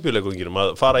hugmyndina að Ólympíuleikunum að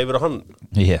fara yfir á hann?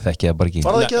 Ég þekki það bara ekki.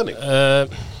 Var það ekki þannig?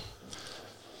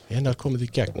 Hennar komið í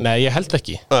gegn. Nei, ég held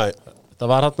ekki. Nei. Það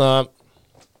var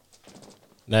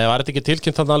var þetta ekki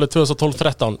tilkynnt þarna alveg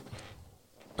 2012-13?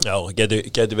 Já,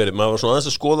 geti verið. Maður var svona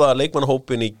aðeins að skoða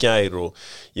leikmannahópin í gær og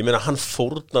ég meina hann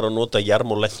fórnar að nota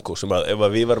Jarmolenko sem að ef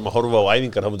við varum að horfa á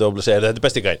æfingar hann myndi að segja þetta er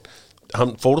besti gæn.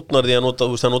 Hann fórnar því að nota,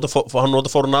 hann nota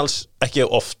Fornals ekki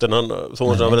oft en hann, þó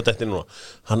hann verið dætt inn núna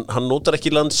hann notar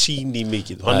ekki Lanzini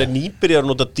mikið hann er nýbyrjar að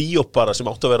nota Diop bara sem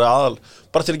átt að vera aðal,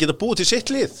 bara til að geta búið til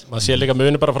sitt lið maður sé líka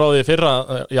muni bara frá því fyrra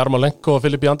Jarmolenko og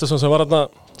Filippi Andersson sem var þarna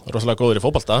rosalega góður í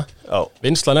fótbolta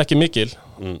vinslan ekki mikil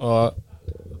og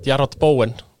Jarrod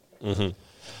Bowen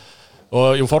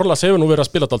og jú, Forlas hefur nú verið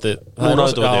að spila dálítið. Núna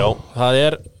þetta var já. Það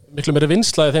miklu meiri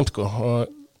vinslaði þeim, sko,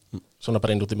 og svona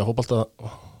bara einn úti með fótbolta,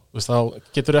 þá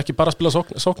getur ekki bara að spila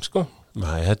sókn, sko.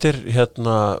 Nei,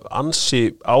 þetta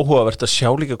ansi áhugavert að sjá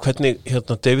líka hvernig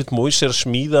David Moyes að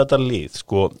smíða þetta lið,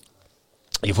 sko.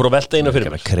 Ég fór að velta eina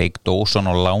fyrir mér. Craig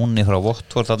Dawson á láni frá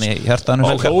Watford þannig í hjartanu.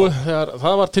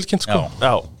 Það var tilkynnt, sko.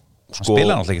 Já. Sko, hann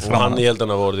spila náttúrulega ekki fram. Og hann ég held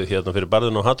hann að vorið fyrir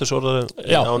barðun og hattusorðu.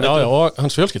 Já, og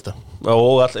hans fjölskylda.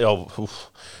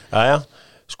 Já,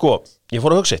 sko, ég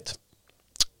fór að hugsa eitt.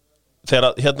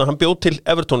 Þegar hann bjóð til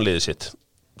Everton liðið sitt,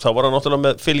 þá var hann náttúrulega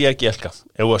með Phil Jagielka.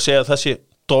 Ef að segja þessi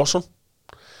Dawson,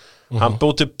 hann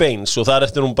bjóð til Baines og þar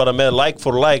eftir hún bara með like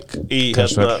for like í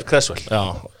Cresswell.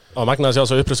 Já, og magnaði sjá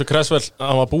svo upplýstu Cresswell,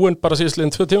 hann var búinn bara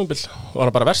síðastliðin 2 tímabil og hann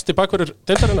var bara versti bakverður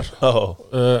deildarinnar.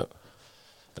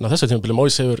 En á þessu tímabili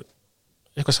Moyes hefur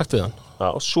eitthvað sagt við hann. Já,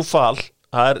 Soufal,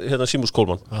 það Seamus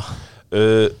Coleman.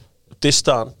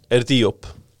 Distan Diop.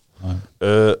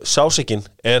 Sásikinn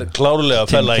klárlega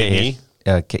Fellaini.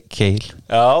 Já, Keil.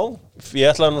 Já,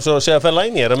 ég ætlaði nú svo að segja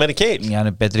Fellaini, hann meiri Keil? Já,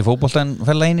 hann betri í fótbolta en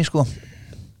Fellaini, sko.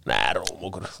 Nei,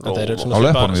 rómokur. Þetta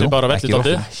svona sem bara velli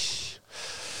dálítið.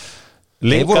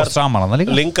 Þeir voru saman hann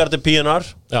líka. Lingard PNR.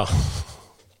 Já.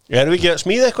 Erum við ekki að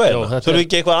smíða eitthvað? Þurfum við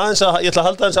ekki eitthvað aðeins að, ég ætla að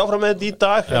halda aðeins áfram með þetta í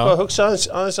dag, eitthvað að hugsa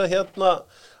aðeins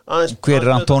að Hver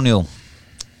Antonio?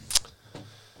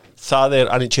 Það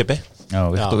Anichepe. Já,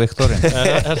 Viktorin.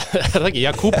 Það ekki,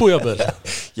 Jakubu jafnvel?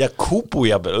 Jakubu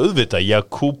jafnvel, auðvitað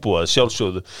Jakubu að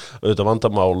sjálfsögðu, auðvitað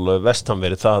vandamál West Ham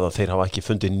verið það að þeir hafa ekki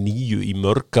fundið 9 í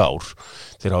mörg ár.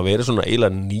 Þeir hafa verið svona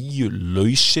eiginlega 9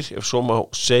 lausir, ef svo má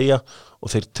segja, og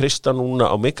þeir treysta núna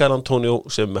á Mikael Antonio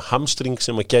sem hamstring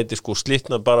sem að gæti sko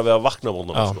slitnað bara við að vakna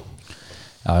vonum.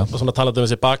 Og svona talandi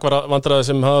þessi bakvarðavandræði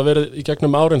sem hafa verið í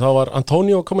gegnum árin, þá var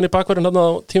Antonio komin í bakvarðin hann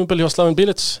á tímabili hjá Slaven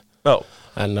Bilic. Já.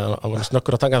 En hann var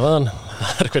snöggur að taka þaðan.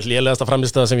 Það hver lélegasta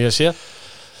framlýstaða sem ég hef séð.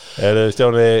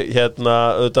 Stjáni,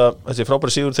 auðvitað, þessi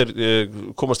frábæri sigur, þeir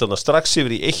komast þarna strax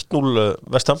yfir í 1-0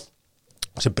 West Ham,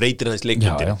 sem breytir aðeins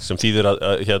leikmyndin, sem þýðir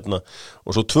að,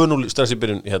 og svo 2-0 strax í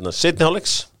byrjun, seinni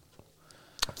hálfleiks.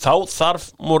 Þá þarf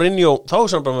Mourinho, þá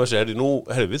sem bara með þessi,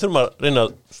 við þurfum að reyna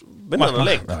að vinna hann að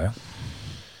leik.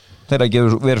 Þeir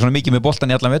að vera svona mikið með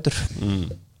boltan í allan vetur.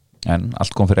 En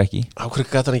allt kom fyrir ekki. Á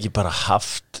hverju gat hann ekki bara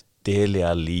haft Dele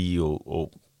Alli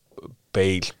og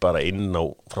Bale bara inn á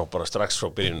frá bara strax frá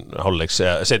byrjun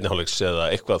seinni hálfleiks eða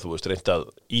eitthvað, þú veist, reynt að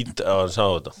hann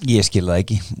sagði þetta. Ég skil það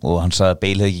ekki og hann sagði að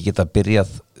Bale hefði ekki getað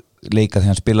byrjað leika þegar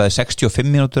hann spilaði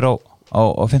 65 mínútur á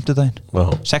 50-daginn.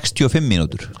 65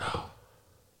 mínútur.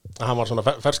 Hann var svona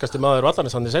ferskasti maður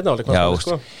vallarins hann í seinni hálfleik. Já,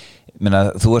 sko.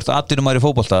 Þú ert atvinnumaður í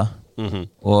fótbolta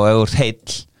og ef þú ert heill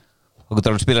þá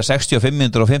getur að spila 65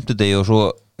 mínútur á 50-degi og svo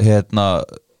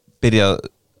byrjað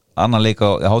annan leik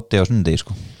á hádegi á sunnudegi,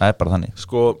 sko. Það bara þannig.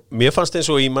 Sko, mér fannst eins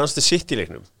og í Manchester City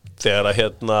leiknum þegar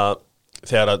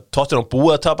að Tottenham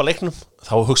búið að tapa leiknum,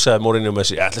 þá hugsaði Mourinho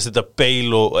með sig, ætlaðist þetta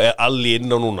Bale og Alli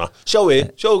inn á núna. Sjáu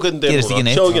hvernig þetta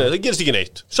núna. Það gerist ekki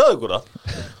neitt. Sjáðu ykkur það.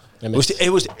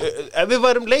 Ef við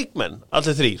værum leikmenn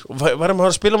allir þrír og værum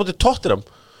að spila mútið Tottenham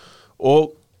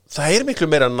og það miklu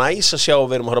meira næs að sjá að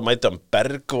við erum að mæta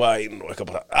Bergwijn og eitthvað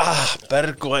bara,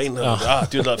 Bergwijn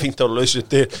djúlega fínt á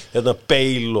lausuti,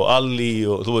 Bale og Alli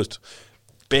og þú veist,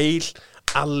 Bale,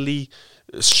 Alli,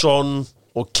 Son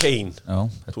og Kane. Já,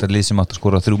 þetta lið sem átt að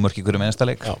skora 3 mörk í hverjum einasta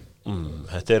leik.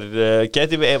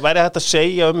 Þetta væri hægt að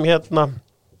segja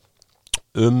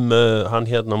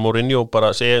hann Mourinho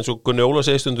bara segja eins og Gunni Óla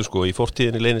segir stundu, sko, í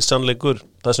fortíðinni leynist sannleikur,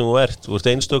 það sem þú ert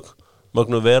einstök,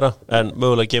 mögnu vera en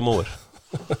mögulega game over.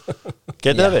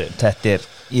 Geti það verið?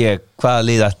 Þetta hvaða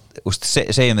lið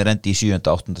segjum við endi í 7.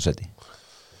 og 8. seti.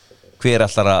 Hver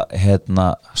ætlar að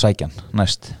sækjan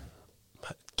næst?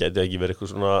 Geti ekki verið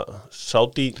eitthvað svona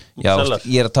Saudi Já,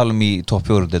 ég að tala í topp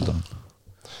 4 deildunum.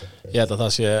 Ég held að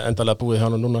það sé endalega búið hjá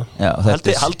hann núna.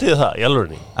 Haldið það í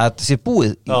alvörinni? Að það sé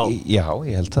búið? Já,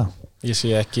 ég held það. Ég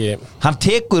sé ekki. Hann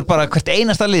tekur bara hvert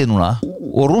einasta lið núna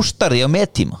og rústar því á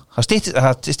meðtíma. Það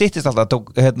styttist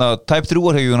alltaf, tæp 3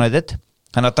 ár hjá United.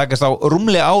 Hann að takast á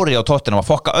rúmlega ári á Tottenham að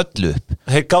fokka öllu upp.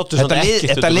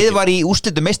 Þetta lið var í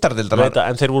úrslitum meistaradeildar.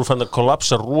 En þeir voru fann að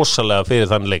kollapsa rosalega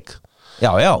fyrir þann leik.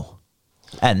 Já.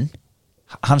 En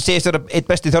hann segist vera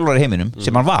eitt besti þjálfari í heiminum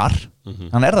sem hann var.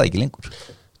 Hann það ekki lengur.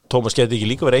 Tómas geti ekki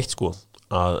líka verið eitt, sko,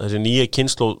 að þessi nýja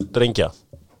kynslóð drengja,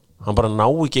 hann bara ná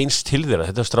ekki eins til þeirra.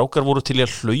 Þetta strákar voru til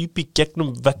að hlaupi gegnum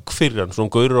vegg fyrir hann,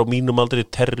 svona gaurur á mínum aldrei,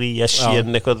 Terry,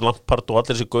 Essien, eitthvað Lampard og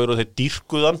allir þessi gaurur og þeir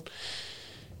dýrkuðan.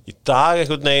 Í dag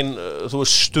einhvern veginn, þú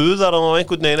stuðar hann á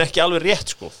einhvern veginn ekki alveg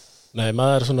rétt, sko. Nei,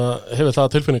 maður hefur það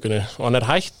á tilfinningunni og hann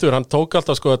hættur, hann tók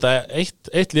alltaf, sko, þetta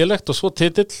eitt lélegt og svo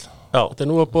titill þetta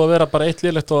nú búið að vera bara eitt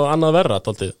lélegt og annað verra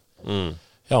dálítið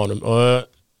hjá honum og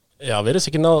já, verðist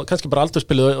ekki ná, kannski bara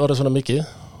aldurspilið orðið svona mikið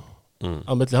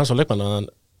á milli hans og leikmanna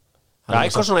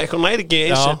eitthvað næri ekki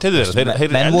eins til þeirra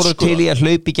menn voru til í að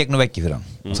hlaupi gegnum veggi fyrir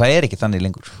hann og það ekki þannig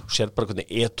lengur sér bara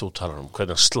hvernig Eto'o talar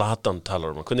hvernig Zlatan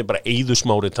talar hvernig bara Eiður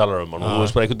Smári talar og þú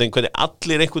veist bara einhvern veginn hvernig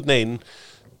allir einhvern veginn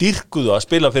dyrkuðu að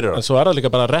spila fyrir hann en svo það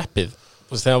líka bara rappið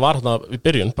þegar hann var hérna í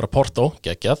byrjun, bara Porto,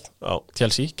 geggjað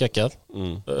Chelsea, geggjað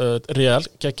Real,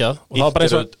 geggjað og það var bara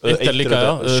eins og Inter líka,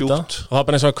 og það var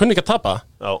bara eins og hann kunni ekki að tapa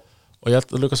og ég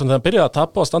held líka svona þegar hann byrjaði að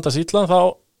tapa og standa sýtla þá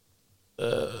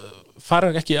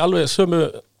fara ekki alveg sömu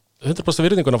 100%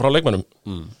 virðinguna frá leikmannum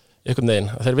einhvern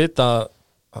veginn, þeir vita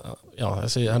já,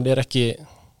 þessi, hann ekki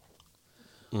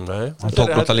hann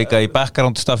tók þetta líka í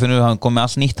background staffinu, hann kom með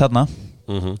alls nýtt þarna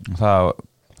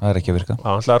það ekki að virka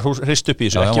hann ætlaði að hrist upp í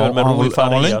þessu hann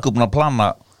var lengur búin að plana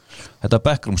þetta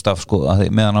backroom staff sko,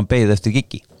 meðan hann beið eftir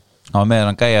giggi hann var meðan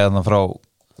hann gæjaði þarna frá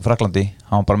Fraklandi,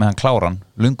 hann var bara með hann kláran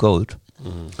lungu áður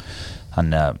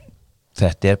þannig að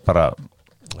þetta bara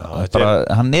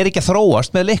hann ekki að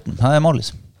þróast með leiknum, það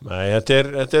málið Nei,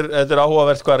 þetta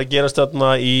áhugavert hvað að gerast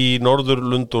þarna í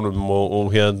Norðurlundunum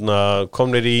og hérna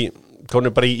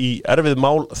komnir bara í erfið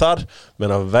mál þar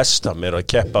meðan West Ham að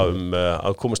keppa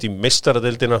að komast í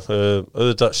meistaradeildina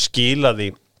auðvitað skilaði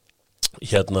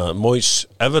hérna Moyes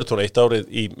Everton eitt árið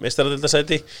í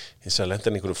meistaradeildasæti hins að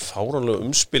lenda einhverju fáránlegu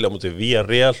umspili á móti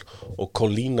Villarreal og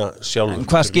Colina sjálf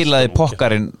Hvað skilaði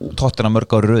pokkarinn Tottenham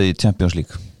mörg ári röð í Champions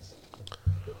League?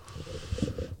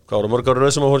 Hvað voru mörg ári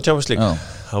röð sem að voru Champions League?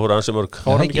 Það voru ansi mörg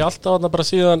Það voru ekki alltaf bara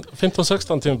síðan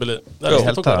 15-16 tímabilið Ég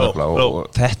held það og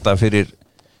þetta fyrir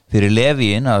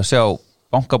Levíin að sjá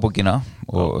bankabókina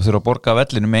og þurfa að borga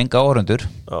vellinu með enga áhörundur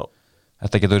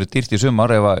þetta getur verið dýrt í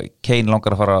sumar ef að Kane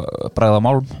langar að fara að bræða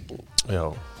málm Já,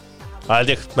 það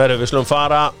held ég við slum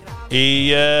fara í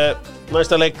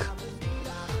næsta leik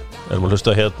við erum að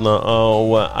hlusta hérna á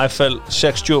Eiffel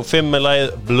 65 með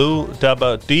lagið Blue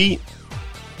Dabba D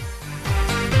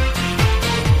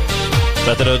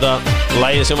þetta auðvitað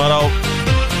lagið sem var á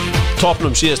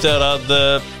toppnum síðast þegar að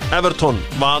Everton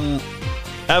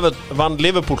vann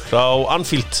Liverpool á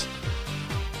Anfield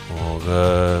og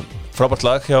frábært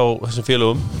lag hjá þessum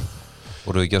félögum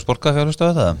voru ekki að sporka fyrir að hlusta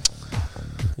þetta?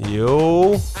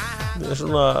 Jú það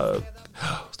svona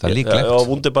það líklegt já,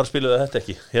 Wunderbar spiluði þetta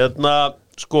ekki hérna,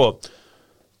 sko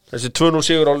þessi 2-0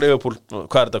 sigur á Liverpool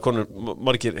hvað þetta, konur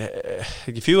margir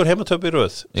ekki 4 heimatöp í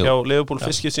röð hjá Liverpool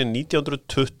fiskið sín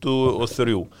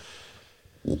 1923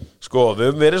 sko, við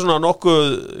höfum verið svona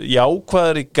nokkuð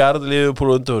jákvæðar í garð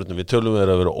Liverpool undanförnum, við tölum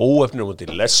að vera óefnir á móti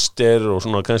Leicester og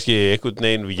svona kannski einhvern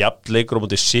veginn við jafnleikur á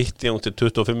móti City á móti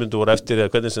 25 minútur voru eftir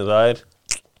eða hvernig sem það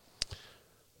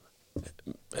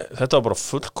þetta var bara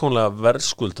fullkomlega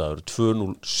verðskuldaður 2-0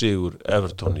 sigur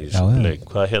Everton í þessu leik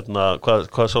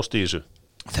hvað sást í þessu?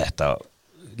 Þetta,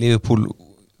 Liverpool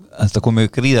þetta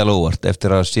komið gríðalega óvart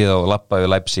eftir að síða og lappa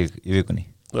við Leipzig í vikunni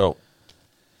Já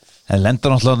en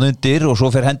lendur náttúrulega undir og svo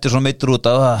fer Henderson meiddur út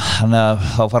af þannig að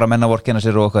þá fara menn að vorkenna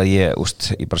sér og okkar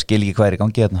ég bara skil ekki hvað í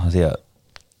gangi hérna því að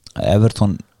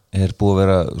Everton búið að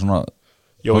vera svona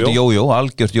jójó,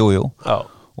 algjört jójó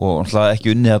og náttúrulega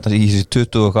ekki unnið þetta í þessi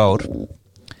 20 ár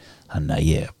þannig að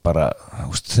ég bara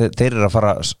þeir að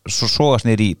fara sogast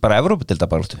niður í bara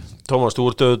Evrópudeildabaráttu Tómas, þú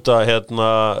ert auðvitað hérna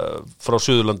frá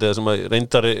Suðurlandi sem að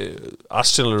reyndari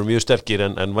Arsenal eru mjög sterkir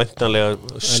en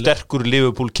væntanlega sterkur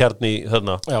Liverpool kjarni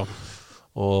þarna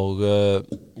og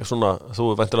svona þú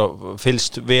væntanlega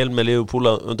fylgst vel með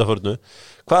Liverpool undanförnu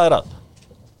hvað að?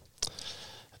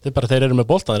 Þetta bara þeir eru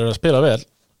með boltan, þeir eru að spila vel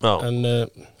en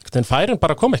þenn færin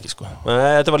bara kom ekki sko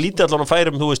þetta var lítið allan á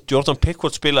færum, þú veist Jordan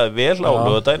Pickford spilaði vel á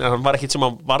lögadaginn en hann var ekkit sem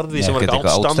hann varði sem var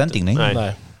ekki outstanding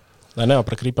Nei, hann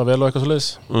bara grípa vel og eitthvað svo leiðis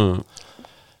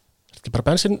Þetta er bara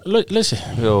bensinleysi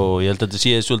Jó, ég held að þetta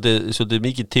sé svolítið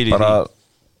mikið til í bara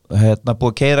búið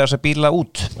að keyra þessa bíla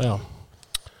út Já,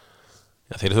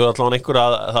 þeir þurfa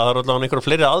allavega einhverja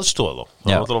fleiri aðstoð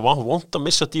það er allavega vont að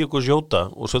missa Diogo Jota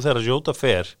og svo þegar Jota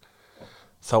fer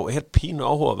þá pínu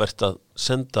áhugavert að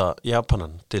senda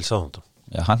Japanan til Southampton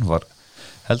Já, hann var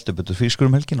heldur betur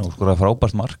frískur helgin og skoraði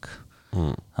frábært mark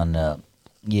þannig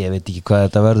að ég veit ekki hvað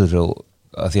þetta verður og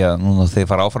að því að núna þeir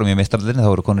fara áfram í meistaradeildinni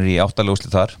þá eru konur í 8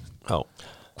 úrslit þar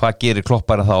hvað gerir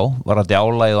Kloppara þá, var þetta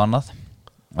álagið og annað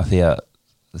að því að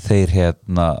þeir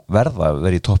verða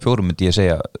verið í topp 4 myndi ég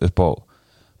segja upp á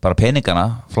bara peningana,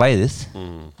 flæðið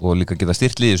og líka geta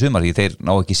styrt liðið sumar því þeir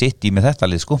ná ekki sitt í með þetta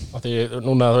lið sko því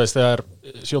núna þú veist þegar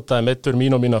sjótaði meittur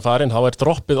mín og mína farin þá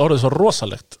droppið orðið svo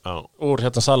rosalegt úr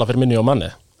Sala fyrir minni og manni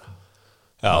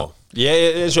Já,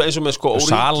 ég eins og með sko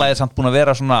Sala samt búin að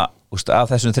vera svona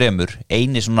af þessum þremur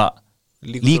eini svona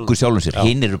líkur sjálfum sér,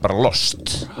 hinn eru bara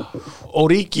lost.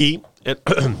 Origi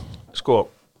sko,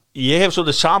 ég hef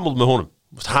svolítið samúð með honum.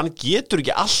 Hann getur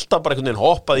ekki alltaf bara einhvern veginn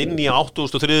hoppað inn í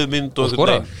 83. mynd og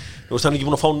skorar. Hann er ekki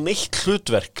búin að fá neitt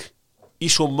hlutverk í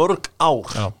svo mörg ár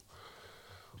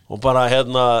og bara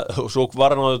svo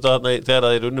var hann á þetta þegar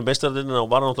þeir unnu meistarardeildina og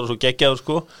var hann náttúrulega svo geggjaður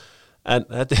sko, en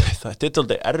þetta er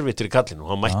alltaf erfitt fyrir kallinn og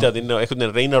hann mætti að inn og einhvern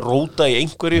veginn reyna að róta í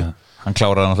einhverju. Hann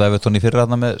kláraði náttúrulega Everton í fyrra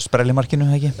þarna með sprellimarkinu,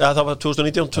 ekki? Já, það var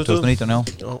 2019, já.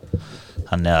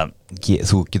 Þannig að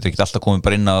þú getur ekki alltaf komið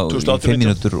bara inn á 5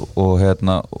 mínútur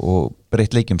og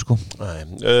breytt leikjum sko. Nei,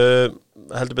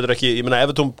 heldur betur ekki, ég meina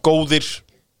Everton góðir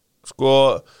sko,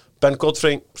 Ben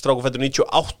Godfrey strákufættur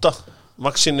 98,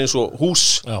 vaxinn eins og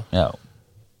hús. Já.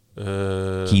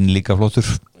 Kín líka flottur.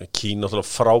 Kín náttúrulega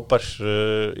frábær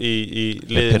í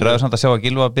liðinu. Pirraður samt að sjá að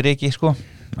Gylfa byrja ekki sko,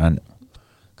 en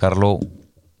Carlo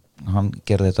hann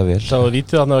gerði þetta vel. Það var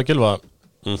lítið þarna að Gylfa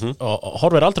og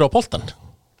horfir aldrei á boltan.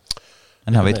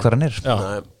 En hann veit hvað hann er.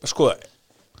 Nei, sko,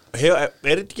 er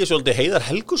þetta ekki svolítið Heiðar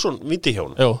Helgusson viti hjá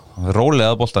hann? Jú.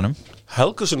 Rólega að boltanum.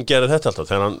 Helgusson gerði þetta alltaf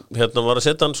þegar hann var að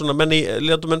setja hann svona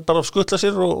létu menn bara skutla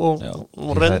sér og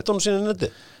renda hann sína netti.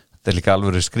 Þetta er líka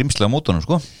alveg skrimslega mótunum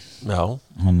sko. Já.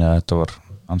 Þannig að þetta var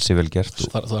ansi vel gert.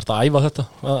 Þú ert að æfa þetta,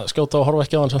 að skjóta og horfa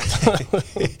ekki á hann.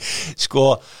 Sko,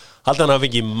 haldi hann hafi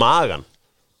ekki í magan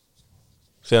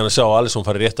þegar hann sá að Alisson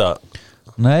fari rétt að.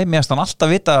 Nei, mér finnst hann alltaf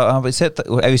vita ef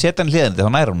ég setja hann hliðandi þá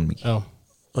næra hann mikið.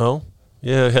 Já,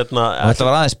 ég þetta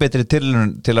var aðeins betri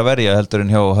til að verja heldur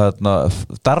en hjá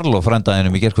Darlow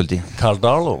frændaðinum í gærkvöldi. Karl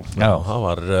Darlow, já, það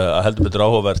var heldur betur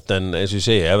áhugavert en eins og ég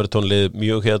segi, Everton lið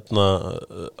mjög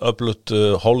öflugt,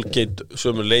 Holgate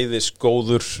sömuleiðis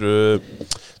góður,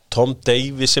 Tom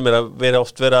Davies sem að vera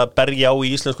að berja á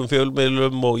í íslenskum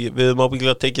fjölmiðlum og við höfum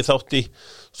ábyggilega tekið þátt í,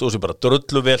 stóð sér bara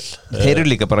dröllu vel. Þeir eru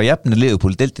líka bara jafnir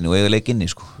Liverpool í deildinni og eiga leik inni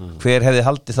sko. Hver hefði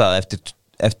haldið það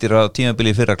eftir að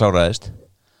tímabili fyrra kláraðist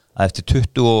að eftir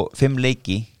 25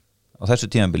 leiki á þessu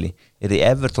tímabili er því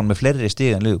Everton með fleiri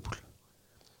stig en Liverpool?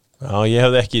 Já, ég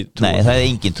hefði ekki trúið. Nei, það er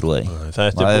engin trúið.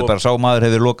 Það er bara sá maður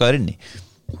hefur lokaður inni.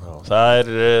 Já,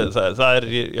 það er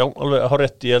já, alveg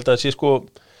hárétt, ég held að það sé sko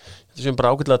þetta sem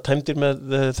bara ágætlega tæmdir með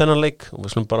þennan leik og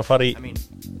við slum bara fara í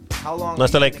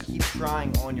næsta leik.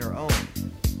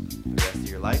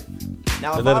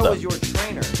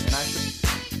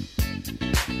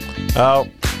 Já,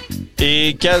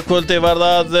 í gærkvöldi var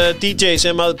það DJ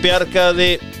sem að bjargaði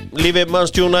lífi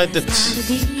Manchester United.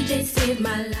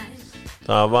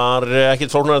 Það var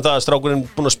ekkert fróknar en það að strákurinn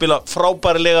búin að spila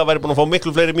frábærilega, væri búin að fá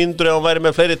miklu fleiri mínútur ef hann væri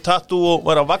með fleiri tattoo og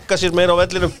væri að vagga sér meira á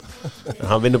vellinum. En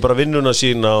hann vinnur bara vinnuna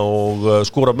sína og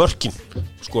skora mörkin.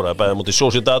 Skoraði bæði mútið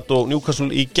Sociedad og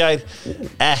Newcastle í gær.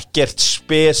 Ekkert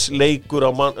spes leikur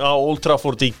á Old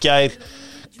Trafford í gær.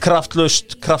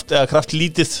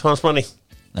 Kraftlítið hans manni.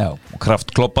 Já, og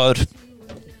kraftkloppaður.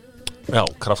 Já,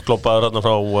 kraftkloppaður hérna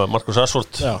frá Marcus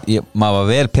Rashford. Maður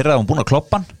var vel pirrað, hún búin að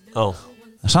kloppa hann. Já.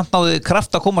 Samt náði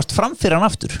kraft að komast fram fyrir hann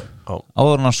aftur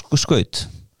áður hann skaut.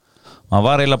 Hann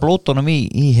var eiginlega blótunum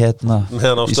í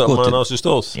meðan á sig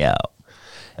stóð. Já.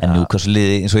 En nú hversu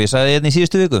liði, eins og ég sagði í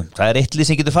síðustu viku, það er eitt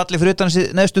lið sem getur fallið fyrir utan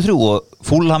neðstu 3 og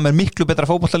Fulham er miklu betra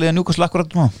fótboltalið en Newcastle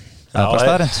akkurat nú. Það er bara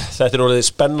staðreynd. Þetta er orðið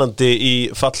spennandi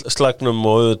í fallslagnum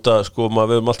og auðvitað, sko, við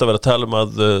höfum alltaf verið að tala um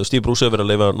að Steve Bruce hefur verið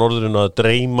að leyfa norðurinn að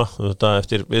dreyma auðvitað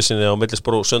eftir vissinni á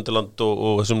Middlesbrough, Sunderland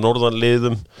og þessum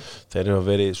norðanliðum. Þeir eru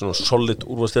að verið svona solid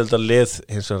úrvalsdeildar lið,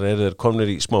 hins vegar eru þeir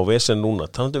komnir í smá vesen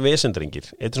núna. Talandi um vesendrengir,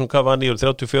 Edinson Cavani er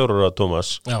 34 ára,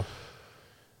 Thomas. Já.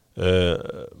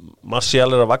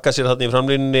 Martial er að vagga sér þarna í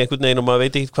framlínunni einhvern veginn og maður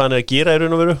veit ekki hvað hann er að gera í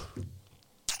raun og veru.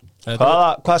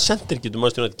 Hvaða sendir getur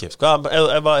Manchester United keypt?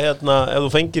 Ef þú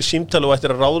fengir símtal og ættir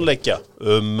að ráðleggja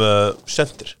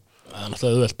sendir? Það er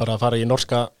náttúrulega auðvelt bara að fara í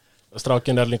norska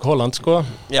strákin Erling Haaland sko.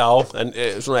 Já, en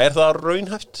svona, er það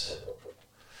raunhæft?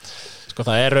 Sko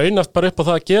það er raunhæft bara upp á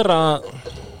það að gera.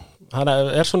 Hann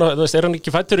er svona, þú veist, er hann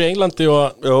ekki fættur í Englandi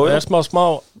og er smá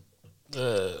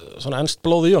svona ennst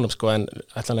blóð í honum sko, en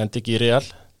ætla hann endi ekki í Real.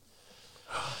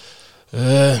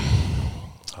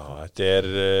 Þetta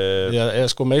er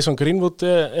sko Mason Greenwood,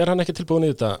 er hann ekki tilbúin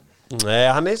í þetta? Nei,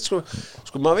 hann er sko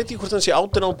maður veit ekki hvort hann sé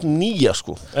 18-9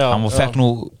 sko. Hann fekk nú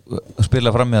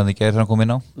spila fram með hann í gær þegar hann kom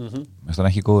inn á. Mest hann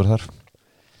ekki góður þar.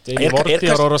 Jamie Vardy,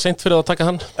 það voru seint fyrir að taka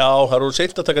hann. Já, það voru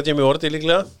seint að taka Jamie Vardy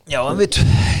líklega. Já, hann veit,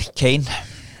 Kane.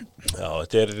 Já,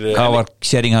 þetta er Hvað var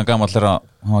Sheringham gamall þegar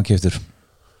hann var keyptur?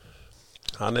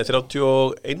 Hann er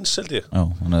 31 held ég. Já,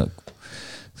 hann er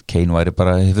Kane væri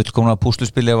bara fullkomna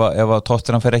púsluspil ef að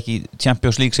Tottenham fer ekki í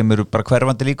Champions League sem eru bara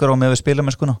hverfandi líkur á með að spila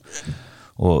með skuna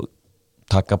og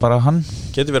taka bara hann.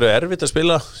 Getur verið erfitt að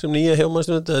spila sem nýja hjá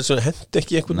Manchester United, þess að hendi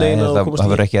ekki einhvern veginn að komast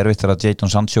það verður ekki erfitt þegar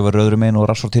Jadon Sancho verður öðrum megin og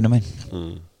Rashford hinum megin.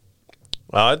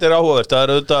 Já, þetta er áhugavert, það er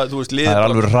auðvitað, þú veist, Það er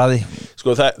alveg hraði. Sko,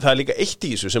 það er líka eitt í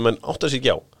þessu sem mann áttar sig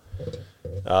ekki á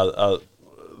að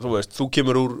þú veist, þú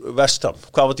kemur úr West Ham,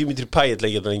 hvað var Dimitri Payet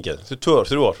leikið þetta lengið? Þau 2 ár,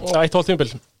 3 ár? 1,5 tímabil.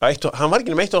 Hann var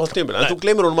ekki nema 1,5 tímabil, en þú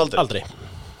gleymir honum aldrei? Aldrei.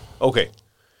 Ok.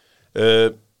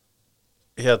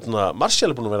 Martial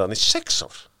er búin að vera hann í 6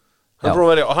 ár. Hann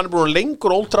er búin að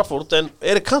lengur Old Trafford en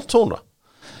Eric Cantona.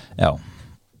 Já.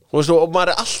 Og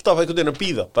maður er alltaf einhvern veginn að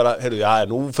bíða bara, heyrðu, já,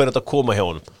 nú fer þetta að koma hjá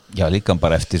honum. Já, líka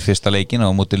bara eftir fyrsta leikina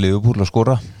á móti Liverpool að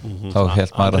skora. Þá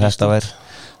hélt maður að þetta væri.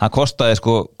 Hann kostaði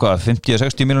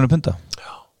 50-60 milljónir punda.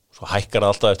 Já, svo hækkar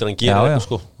það alltaf eftir hann gerir eitthvað,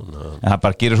 sko. En hann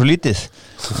bara gerir svo lítið.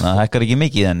 Það hækkar ekki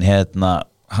mikið, en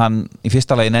hann í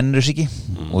fyrsta lagi nennir þess ekki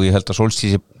og ég held að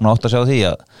Solskjaer sé búinn að átta sig á því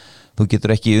að þú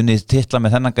getur ekki unnið titla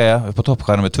með þennan gæja upp á topp.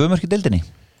 Hvað er hann með 2 mörk í deildinni?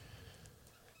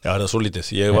 Já, það er svo lítið.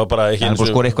 Ég var bara ekki... Hann er búin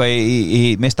að skora eitthvað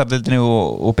í meistardeildinni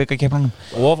og byggakeppnunum.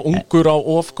 Of ungur á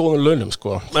of góðum launum,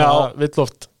 sko. Það vill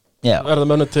oft verða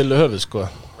mönnum til höfuð, sko.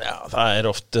 Já, það er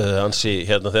oft ansi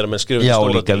þegar menn skrifur Já,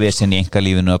 og líka vesen í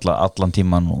engalífinu allan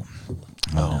tíman og...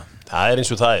 Já, það er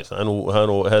eins og það er. Það er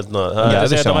nú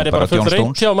þetta væri bara full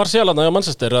reynt hjá Martial á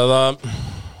Manchester, eða...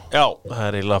 Já, það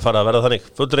er eiginlega að fara að verða þannig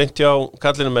full reynt hjá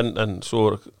kallinum en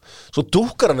svo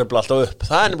dúkar hann nefnilega alltaf upp.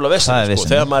 Það er nefnilega vesinn, sko.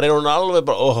 Þegar maður er hún alveg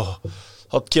bara,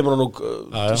 þá kemur hann og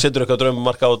setur eitthvað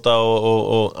draumamark á þetta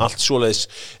og allt svoleiðis.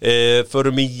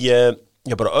 Förum í,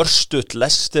 bara örstutt,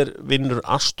 Leicester vinnur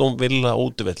Aston Villa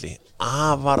útivelli.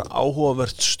 Afar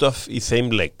áhugavert stöff í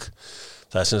þeim leik.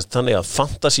 Það er sem sagt þannig að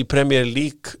Fantasy Premier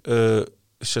League,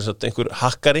 sem sagt einhver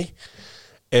hakkari,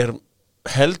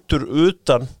 heldur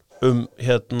utan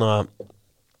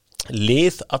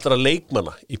lið allra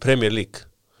leikmanna í Premier League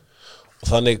og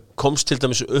þannig komst til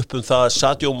dæmis upp það að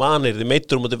Sadio Mane yrði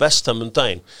meiddur á móti West Ham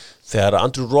daginn þegar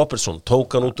Andrew Robertson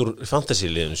tók hann út úr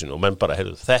fantasy-liðinu sínu og menn bara,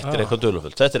 þetta er eitthvað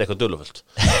dulufullt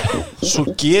svo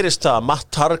gerist það að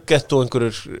Matt Target og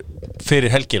einhverjur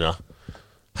fyrir helgina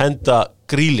henda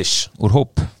Grealish úr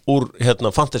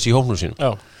fantasy-hóknum sínum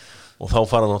og þá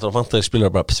fara náttúrulega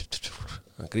fantasy-spilar bara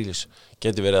Grealish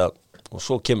geti verið að og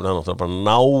svo kemur hann náttúrulega bara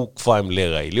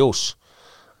nákvæmlega í ljós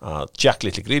að Jack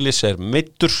Little Grealish er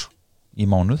meiddur í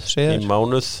mánuð, segir í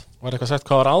mánuð. Var eitthvað sagt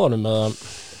hvað var áðanum eða?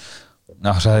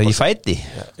 Ná, sagði ég fæti.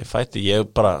 Ég fæti, ég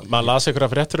bara maður las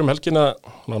einhverja fréttur helgina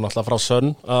náttúrulega frá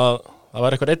Sönn að það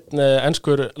var einhver einn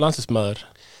enskur landsliðsmaður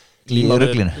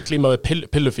klíma við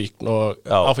pillufíkn og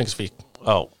áfengisfíkn.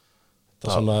 Já.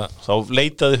 Þá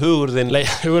leitaði hugur minn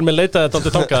leitaði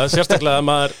dálítið tangað sérstaklega að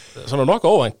maður svona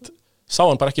nokkuð óvænt sá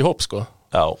hann bara ekki í hóp, sko.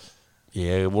 Já,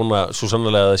 ég vona svo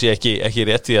sannlega að það sé ekki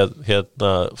rétt í að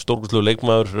stórkostlegu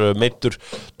leikmaður meiddur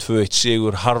 2-1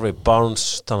 sigur Harvey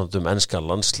Barnes talandi enska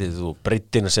landslið og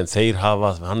breytina sem þeir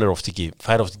hafa, hann fær oft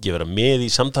ekki að vera með í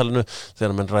samtalinu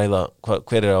þegar menn ræða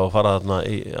hver er að fara þarna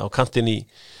á kantinn í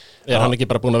Er hann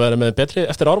ekki bara búin að vera með betri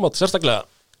eftir áramót, sérstaklega?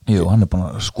 Jú, hann er búin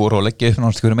að skora og leggja upp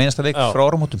náttúrulega hverju meinasta leik frá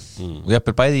áramótum og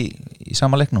jafnvel bæði í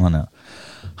sama leiknum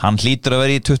hann hlýtur að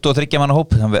vera í 23 manna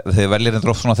hóp þeir velja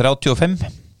reyndar oft svona 35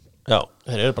 Já,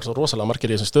 þeir eru bara svo rosalega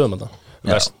margir í þessum stöðum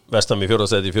West Ham í 4.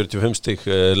 sæti 45 stig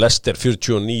Leicester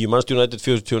 49, Manchester United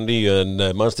 49 en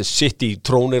Manchester City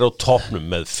trónir á toppnum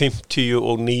með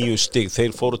 59 stig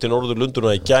þeir fóru til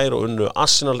Norðurlunduna í gær og unnu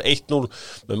Arsenal 1-0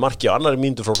 með marki á annari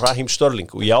mínútu frá Raheem Sterling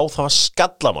og já, það var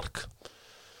skallamark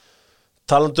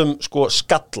talandum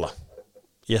skalla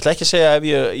Ég ætla ekki að segja ef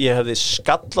ég hefði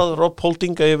skallað Rob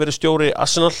Holding að ég verið stjóri í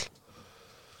Arsenal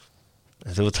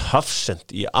en þú veit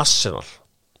Hafsend í Arsenal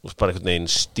og bara einhvern veginn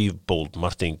Steve Bold,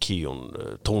 Martin Keown,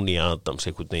 Tony Adams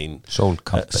einhvern veginn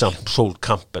Sol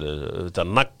Campbell þetta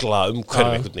nagla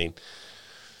umhverfi einhvern veginn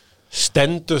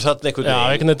stendur þarna einhvern veginn Já,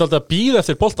 einhvern veginn alltaf að bíða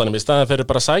eftir boltanum í staðan fyrir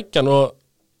bara sækjan og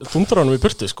þundra honum í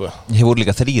burtu, sko Ég voru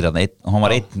líka 3 og hann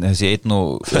var þessi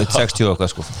 1.60 og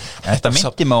eitthvað, sko Þetta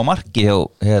myndi mig á marki hjá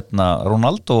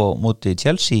Ronaldo múti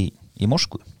Chelsea í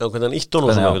Moskvu Já, hvernig hann ítt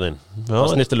honum svona einhvern veginn Það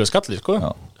snýttilegu skalli, sko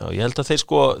Já, ég held að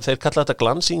þeir kalla þetta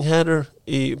glancing header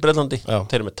í Bretlandi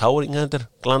Þeir eru með towering header,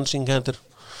 glancing header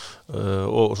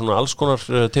og svona alls konar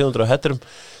tegundur af headerum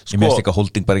Ég mest ekki að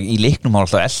Holding bara í leiknum hann var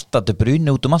alltaf elda De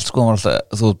Bruyne út allt, sko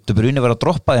þú De Bruyne verið að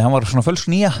droppa því hann var svona fölsk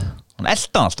nýja hann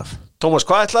elda hann alltaf Tómas,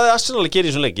 hvað ætlaði Arsenal að gera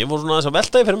í svona leik? Ég fór svona að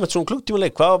veltaði fyrir með svona klukktíma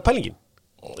leik hvað var pælingin?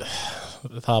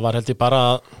 Það var held ég bara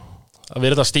að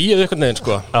vera þetta stíð einhvern veginn,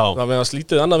 sko það með að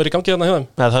slítið annað verið í gangi þarna hjá þeim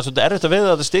Það er svolítið erfitt að veða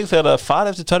þetta stig þegar það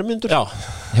fara eftir 2 mínútur Já,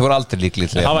 Þeir voru aldrei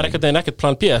líklið Það var einhvern veginn ekkert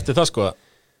plan B eftir það, sko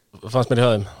fannst mér í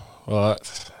höfðum og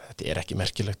þetta er ekki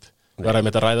merkilegt Ég var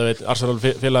að ræða við Arsenal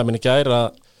félagið minni gær að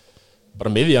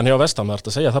bara miðjan hjá Vestam, það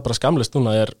er að segja það bara skamlist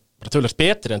núna er bara tölvöld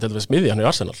betri en til þess miðjan hjá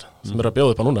Arsenal sem eru að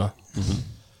bjóða upp á núna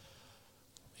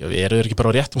Já, við erum ekki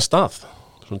bara á réttum stað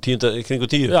Svona kringu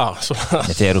 10 Já, svona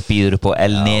Þegar þú býður upp á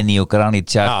El Neni og Granit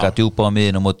Xhaka djúpa á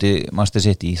miðinu móti Manchester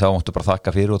City þá máttu bara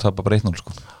þakka fyrir og tapa bara 1-0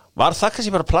 sko. Var það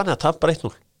kannski bara planið að tapa bara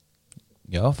 1-0?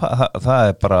 Já, það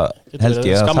er bara held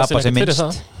ég að Skammast tapa sér sem ekkert fyrir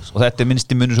minnst og þetta er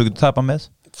minnst í munum svo getur tapa með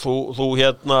Þú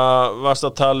hérna varst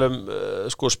að tala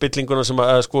sko spillinguna sem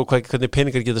að sko hvernig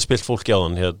peningar geta spilt fólki á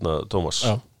þann hérna Tómas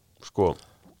Já. Sko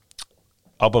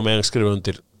Aubameyang skrifa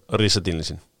undir risadílinn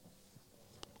sin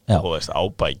Já. og veist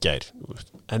Ába í gær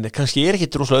en kannski er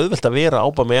ekki droslega auðvelt að vera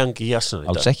Aubameyang í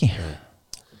Arsenal alls ekki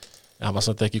Já, hann var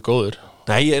samt ekki góður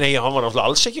Nei, hann var náttúrulega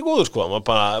alls ekki góður sko hann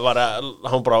var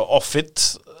bara off-it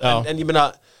en ég meina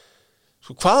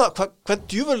sko, hvað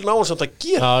djúvel ná hann samt að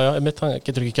gera Já, einmitt, hann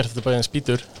getur ekki gert þetta bara en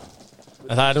spýtur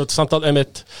en það er nú samtal,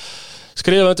 einmitt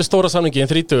skrifa undir stóra samningi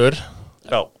en 30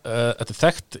 Þetta er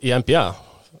þekkt í NBA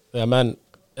þegar menn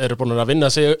eru búin að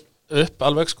vinna sig upp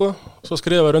alveg sko svo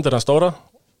skrifa við undir hann stóra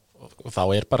og þá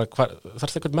er bara, það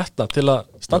er eitthvað metna til að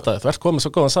standa þið, þú ert komið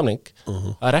svo góðan samning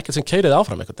það er ekkert sem keirið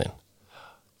áfram einhvern veginn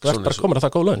þú ert bara komin að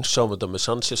það góð laun Sáum þetta með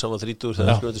Sanchez, hann var 30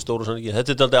 þegar skrifandi stóru sanningi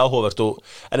þetta er aldrei áhugavert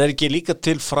en er ekki líka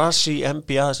til frasi í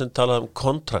NBA sem talað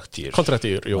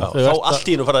kontraktýr jú þá allt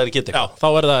í nú fara þeir geta Já, þá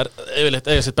er það yfirleitt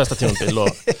eiga sitt besta tímabil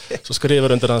og svo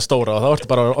skrifur undir hann stóra og þá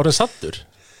ertu bara orðin sattur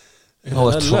Þá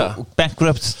ert svo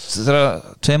bankrupt þegar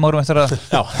 2 árum eftir að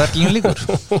ferlinu líkur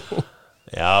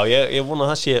Já, ég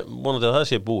vonandi að það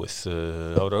sé búið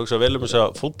það voru að hugsa vel þess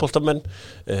að fótboltamenn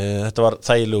þetta var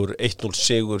þægilegur 1-0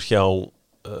 sigur hjá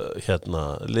hérna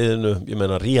liðinu, ég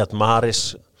meina Riyad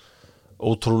Mahrez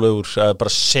ótrúlegur,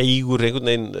 bara segur einhvern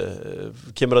veginn,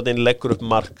 kemur að einn leggur upp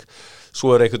mark,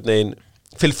 svo einhvern veginn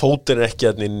Phil Foden ekki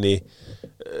að inni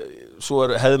svo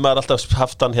hefði maður alltaf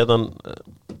haft hann hérna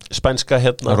spænska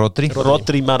hérna Rodri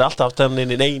maður alltaf haft hann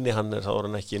inni, neini hann þá var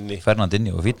hann ekki inni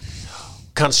Fernandinho og fín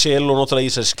Cancelo náttúrulega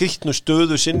í þessari skrýtnu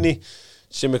stöðu sinni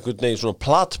sem einhvern veginn svona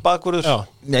platt bakvörður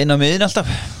eina miðin alltaf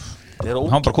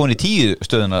hann bara komin í 10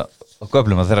 stöðuna á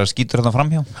göflum þegar það skýtur hann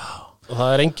framhjá og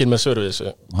það er enginn með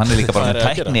service hann er líka bara með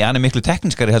tækni, hann er miklu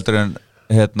tekniskari heldur en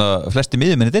hérna, flesti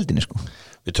miðjumenn í deildinni sko.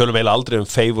 Við tölum eiginlega aldrei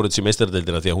favorites í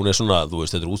meistaradeildina því að hún er svona, þú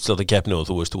veist, þetta er útsláttarkeppni og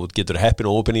þú veist, þú getur heppin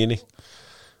og opin í henni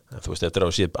þú veist, eftir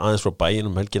að sé aðeins frá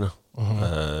bæinn helgina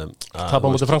Tapa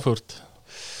á móti Frankfurt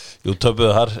Jú,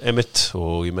 töpuðu þar emitt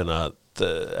og ég meina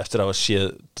eftir að sé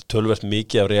töluvert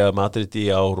mikið af Real Madrid í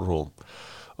ár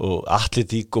og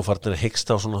Atletico farnir að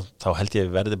hyggsta og svona, þá held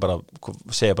ég verði bara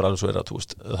segja bara alveg svo er að, þú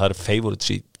veist, það er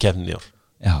favorites í keppninni í ár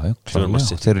Já,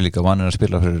 klárlega, þeir eru líka vanir að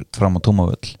spila fyrir fram á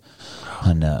tómavöll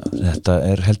þannig að þetta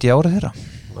er held ég árið þeirra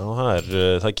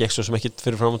það gekk svo sem ekki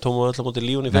fyrir fram á tómavöll á móti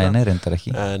Líón í fyrra Nei, reyndar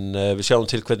ekki en við sjáum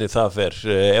til hvernig það fer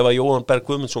ef að Jóhann Berg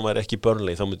Guðmundsson væri ekki í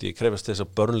Burnley þá myndi ég krefast þess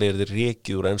að Burnley er þið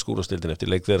rekið úr ensku úrvalsdeildinni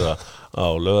eftir leik þeirra á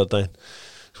laugardaginn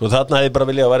svo þarna hefði ég bara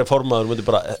viljað að væri formaður myndi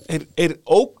bara, er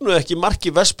ógnuð ekki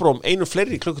marki Vestbróm einu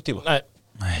fleiri klukkutíma?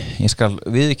 Nei, ég skal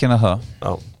viðurkenna það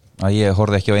að ég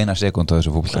horfði ekki á eina sekúnd á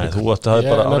þessu fútboltaleik. Þú átti það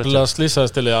bara Ég nefnilega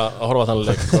slísaðist til að horfa þannig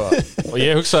leik og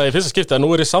ég hugsaði í fyrsta skipti að nú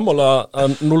er ég sammála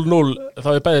að 0-0 þá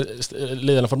er bæði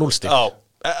liðina að fá 0 stig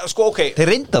sko ok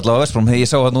Þeir reyndi allavega Vestbróm þegar ég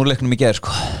sá hann úr leiknum í gær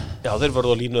sko. Já, þeir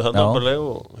verðu að línu það náttúrulega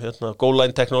og hérna, goal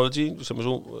line technology sem er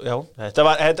svo, já, þetta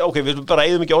var, ok, við bara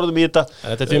eigðum ekki orðum í þetta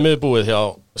Þetta er því miðbúið hjá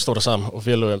Stóra Sam og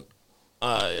félögum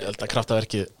ég held að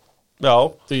kraftaverkið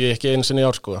dugi ekki einu sinni í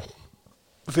ár sko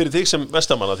Fyrir þig sem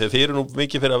vestamanna, því að þið eru nú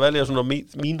mikið fyrir að velja svona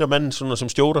mína menn svona sem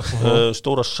stjóra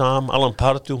Stóra Sam, Alan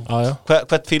Pardew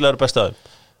Hvert fílar er best að þeim?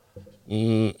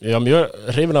 Ég var mjög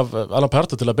hrifin af Alan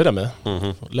Pardew til að byrja með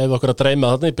leiði okkur að dreyma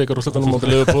þarna í bikarúrslitunum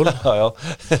móti Liverpool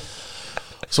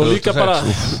Svo líka bara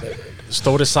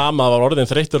Stóri Sam var orðin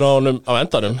þreyttur á honum á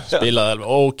endanum spilaði alveg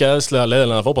ógeðslega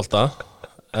leiðilega fótbolta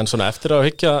en svona eftir að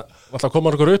hyggja alltaf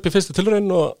koma okkur upp í fyrstu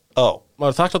tilraun og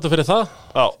maður þakkláttur fyrir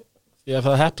það Ef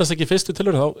það hefnast ekki í fyrstu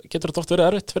tilraun þá getur þetta oft verið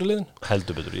erfitt fyrir liðin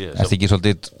Heldur betur Ertu ekki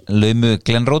svolítið laumu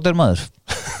Glenn Roder maður?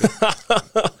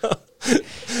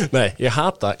 Nei, ég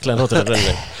hata Glenn Roder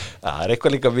Það er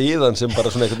eitthvað líka við hann sem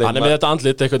bara svona einhvern veginn Hann er með þetta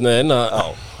andlit einhvern veginn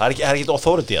Það er ekki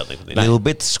authority hann Little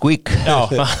bit squeak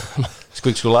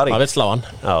Squeak Scolari Það vil slá hann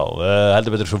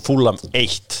heldur betur sem Fulham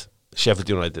 1 Sheffield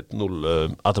United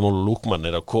 0 Adamola Lukman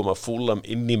er að koma Fulham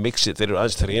inn í mixi þeir eru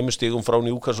aðeins 3 stigum frá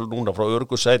Newcastle núna frá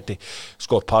örgusæti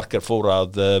Scott Parker fór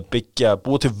að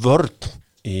búa til vörn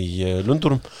í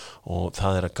Lundunum og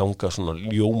það er að ganga svona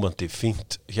ljómandi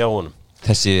fínt hjá honum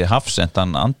Þessi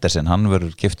Hafsendan Andersen, hann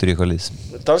verður giftur í eitthvað lið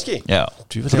Danski? Já,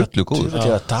 drullu góður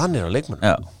Því að Danir á leikmann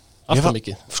Alltaf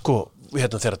mikið Sko,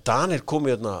 hérna þegar Danir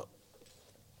komu hérna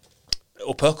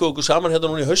og pökkuðu okkur saman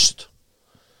hérna núna í haust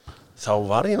þá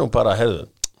var ég nú bara, heyrðu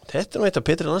þetta nú eitt af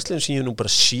betri landsliðum sem ég nú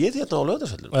bara séð hérna á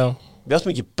Laugardalsvellinum. Já. Við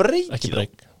áttum ekki breyk. Ekki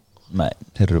breyk. Nei,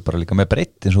 þeir eru bara líka með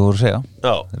breytt eins og þú voru að segja.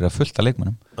 Já. Þeir eru að fullta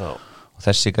leikmönnum. Já. Og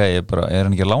þessi gæi er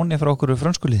hann ekki að láni frá okkur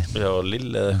frönskulið? Já,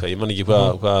 Lill eða eitthvað, ég man ekki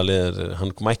hvaða lið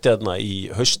hann mætti þarna í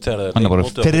haust þegar hann er bara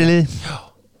fyrirlið. Já.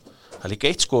 Það er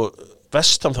líka eitt sko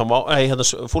Vestam,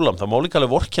 Fulham, það má líka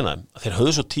alveg vorkina þeim að þeir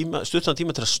höfðu svo stuttan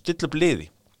tíma til að stilla upp liði.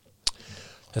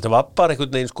 Þetta var bara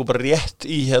einhvern veginn sko bara rétt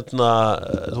í þú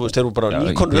veist, þeir eru bara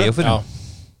nýkonur upp.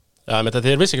 Já, menn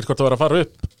þetta vissi ekkert hvort það var að fara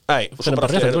upp. Nei, og svo bara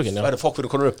það er fólk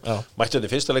fyrir konur upp. Mættu þetta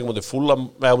í fyrsta leikum mútið Fulham,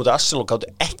 eða mútið Arsenal og gátti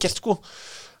ekkert sko.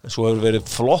 En svo hefur verið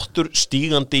flottur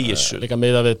stígandi í þessu. Líka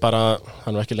miðað við bara,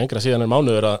 hann var ekki lengra síðan en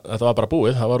mánuður að þetta var bara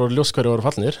búið. Það var úr ljós hverju voru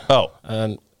fallnir. Já.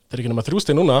 En þeir eru ekki nema 3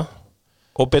 stig núna.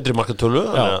 Og betri markatölu,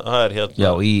 það er hérna.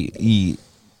 Já, í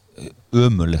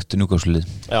ömurlegt Newcastle-lið.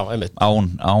 Já, einmitt.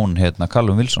 Án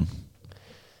Callum Wilson.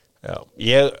 Já,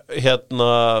 ég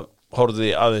horfði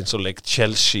aðeins á leik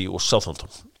Chelsea og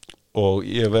Southampton og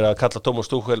ég verið að kalla Thomas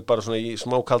Tuchel bara svona í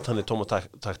smá kalt hann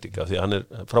taktika því hann er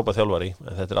frábær þjálfari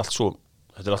en þetta er allt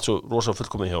svo rosa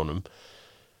fullkomið hjá honum.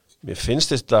 Mér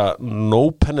finnst þetta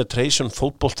no penetration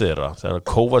fótbolti þegar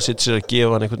Kovacic er að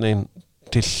gefa hann einhvern veginn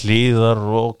til hliðar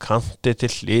og kanti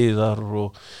til hliðar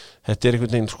og þetta er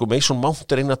einhvern veginn sko Mason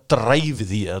Mount er eina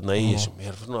dræfið í þarna í þessum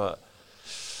ég svona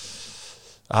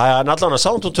en allan að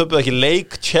Southampton töpuðu ekki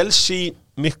leik Chelsea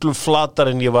miklu flatar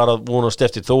en ég var að vonast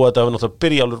eftir þó að þetta hefur náttúrulega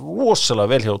byrjað alveg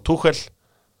rosalega vel hjá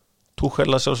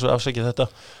Tuchel að sjálfsögðu afsækja þetta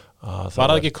Var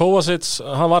það ekki Kovacic,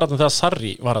 hann var þarna þegar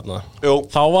Sarri var þarna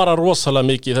þá var hann rosalega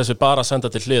mikið í þessu bara að senda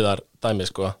til hliðar dæmi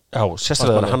sko Já,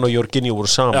 sérstaklega þegar hann og Jorginho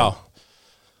voru saman Já,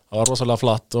 það var rosalega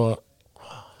flatt og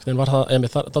var það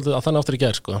þannig aftur í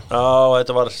gær sko Já,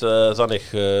 þetta var þannig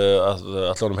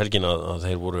allan helgina að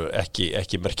þeir voru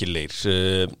ekki merkilegir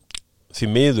því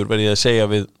miður verð ég að segja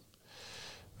við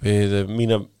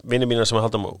vini mína sem að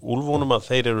halda með Úlfónum að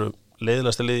þeir eru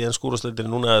leiðilegasta liði en skúrasleitir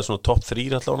núna er svona topp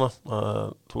 3 allan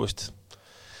þú veist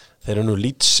þeir eru nú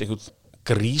Leeds einhvern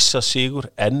grísasigur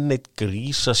eitt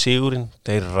grísasigurinn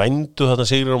þeir rændu þarna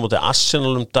sigurinn á móti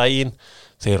Arsenal daginn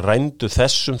þeir rændu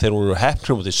þessum, þeir voru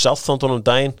heppnir mútið Southampton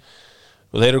daginn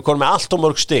og þeir eru konið með allt og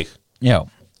mörg stig Já,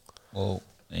 og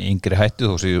yngri hættu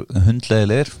þó séu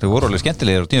hundleðilegir þeir voru alveg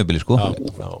skemmtilegir á tímabili sko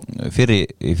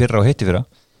fyrra og hitti fyrra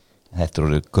þetta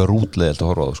eru grútlegilegt að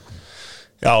horfa á það sko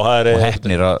Já, og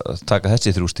heppnir að taka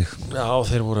þessi 3 stig Já,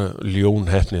 þeir voru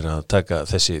ljónheppnir að taka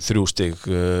þessi 3 stig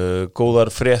góðar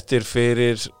fréttir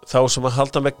fyrir þá sem að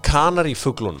halda með Kanari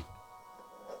fuglunum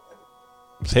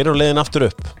þeir eru leiðin aftur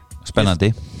upp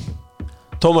Spennandi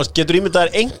Tómas, getur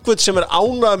ímyndaðir einhvern sem er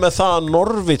ánægð með það að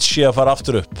Norwich sé að fara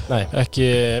aftur upp? Nei,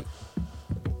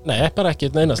 bara ekki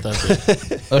einn einasta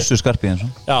Össu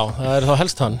Skarpíðinsson Já, það er þá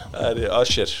helst hann Það er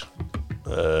Össur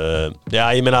Já,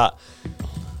 ég meina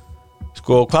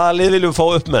sko, hvaða lið viljum við fá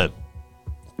upp með?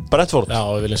 Brentford? Já,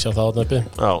 við viljum sjá það uppi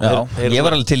Ég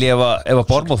var alveg til ef að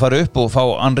Bournemouth fari upp og fá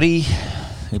Henry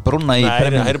í brúna í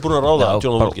Premier Nei, þeir eru búin að ráða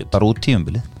bara út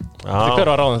tímabilið Hver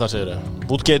var ráðin þar, segir þau?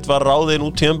 Woodgate var ráðin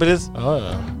út tímabilið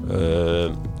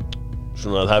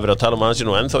Svona það hefur verið að tala aðeins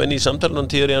nú ennþá inn í samtalunum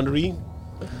tíður í Henry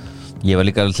Ég var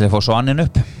líka til að fá Svanin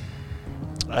upp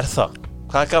Er það?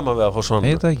 Hvað er gaman við að fá Svanin?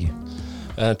 Ég veit það ekki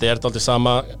Þetta er aldrei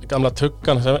sama gamla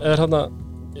tuggan sem er hérna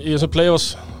í þessum play-offs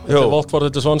Þetta er Watford,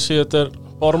 þetta er Swansea, þetta er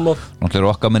Bournemouth Náttúrulega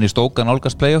eru okkar menn í Stoke að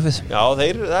nálgast play-offið Já,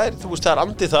 þú veist það er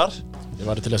andið þar Ég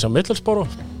var til að sjá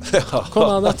Middlesbrough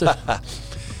Konaðan eftir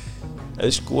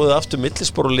Ég skoði aftur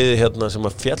Middlesbrough-liði hérna sem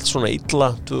að fjall svona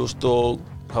illa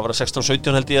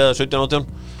 2016-17 held ég 17-18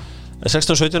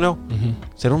 16-17 já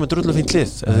Þeir eru með drullu fínt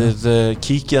lið Þeir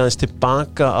kíkja aðeins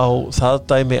tilbaka á það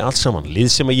dæmi allt saman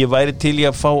lið sem að ég væri til í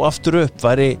að fá aftur upp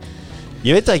væri,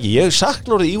 ég veit ekki, ég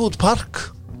sakna orðið Ewood Park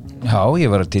Já,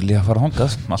 ég var til í að fara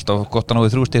hongað alltaf gott að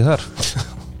náðu 3 stig þar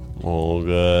og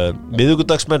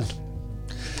miðvikudagsmenn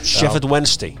Sheffield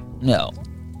Wednesday Já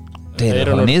Þeir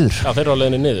eru að niður Já, þeir eru að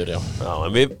leiðinni niður, já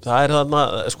en það er þarna,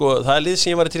 sko, það er lið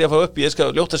sem ég var til að fá upp ég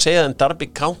skal ljótt að segja en Derby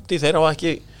County þeir hafa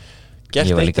ekki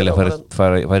gert Ég var líka að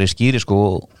fara í skýri sko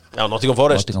Já, Nottingham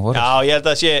Forest Já, ég held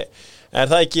að sé, er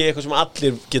það ekki eitthvað sem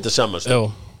allir geta saman Jú,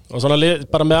 og svona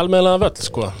bara með almennilega völl,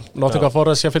 sko Nottingham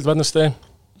Forest, Sheffield Wednesday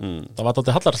Það var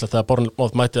dálítið hallarslegt þegar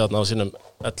Bournemouth mætti þarna á sínum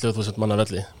 11.000 manna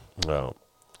velli Já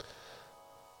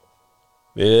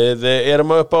Við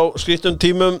erum upp á skrýttum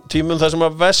tímum þar sem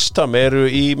að Vestham eru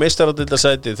í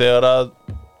meistaradeild-sæti þegar að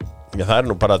það er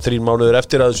nú bara 3 mánuðir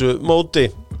eftir að þessu móti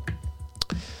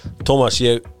Tómas,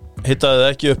 ég hittaði það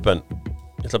ekki upp en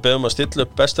ég ætla að beða að stilla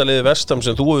upp besta liði Vestham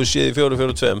sem þú hefur séð í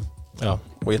 4-4-2 Já.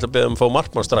 og ég ætla að beða að fá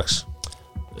markmann strax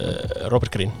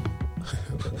Robert Green.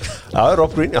 Já,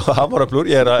 Rob Green, já, hann var öflugur.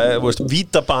 Ég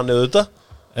vítabanið þetta.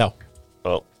 Já.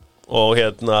 Já. Og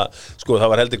sko, það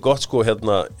var heldur gott, sko,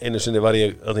 einu sinni var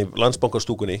ég í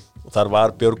Landsbankarstúkunni og þar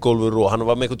var Björgólfur og hann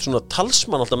var með eitthvað svona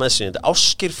talsmann alltaf með sig.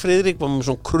 Ásgeir Friðrik var með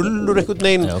svona krullur einhvern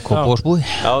veginn. Já, Kópavogsbúi.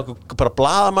 Já, bara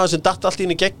blaðamaður sem datt allt í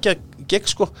henni gegg,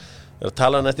 sko. Ég var að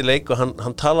tala hann eftir leik og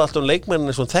hann talaði alltaf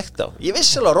leikmenninni svona þekkt á. Ég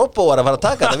vissi alveg að Robbo var að fara að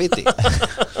taka þetta viti.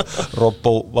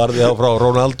 Robbo varði á frá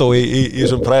Ronaldo í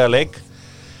þessum fræga leik.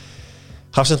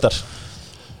 Hafsendar.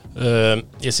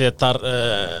 Ég set þar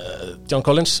John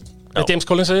Collins. James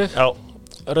Collins segi ég. Já.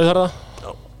 Rauðharða.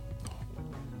 Já.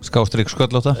 Skástrík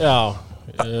sköllóta. Já.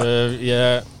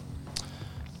 Ég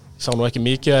sá nú ekki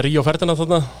mikið að Ríó Ferdinand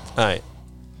þarna. Nei.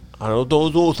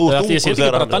 Þú ég sé ekki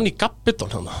bara Danny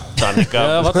Gabbiton hann. Danny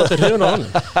Gabbiton. Ég var þetta hrifun á hann.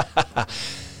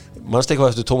 Manstu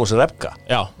eitthvað eftir Tómas Repka?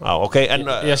 Já. Já, ok. En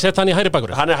ég set hann í hægri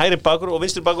bakvörður. Hann hægri bakvörður og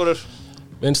vinstri bakvörður?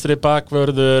 Vinstri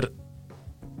bakvörður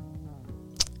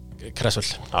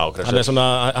Cresswell. Já, Cresswell.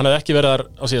 Hann hefði ekki verið þar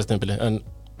á síðast tímabili, en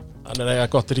hann eiga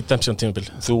gott redemption tímabil.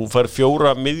 Þú fær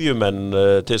 4 miðjumenn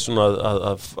til svona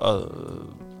að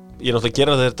ég náttúrulega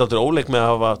gera þetta aldrei óleik með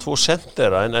að hafa 2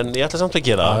 sentera en ég ætla samt að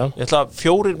gera það. Ég ætla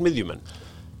 4 miðjumenn.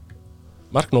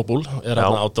 Mark Noble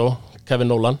hann átó, Kevin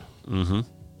Nolan.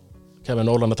 Kevin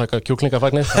Nolan að taka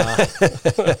kjúklingafagnir.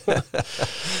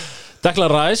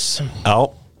 Declan Rice. Já.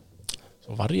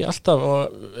 Svo var ég alltaf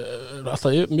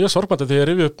mjög sorgmæntið þegar ég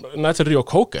rifið upp Nigel Rio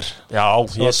Coker. Já,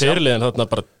 ég sé fyrirliðin þarna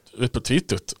bara upp á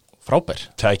tvítut. Frábær.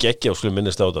 Það ekki á skulum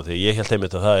minnist á þetta því ég held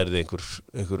einmitt að það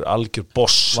einhver algjör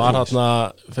boss. Var þarna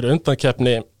fyrir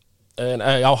undankeppni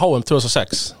á HM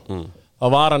 2006. Þá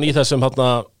var hann í þessum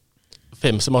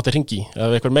 5 sem átti hringi ef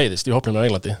einhver meiðist í hópnum á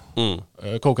Englandi.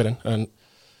 Kókerinn, en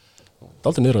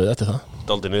daldi niður á við eftir það.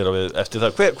 Daldi niður á við eftir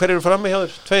það. Hver eru frammi hjá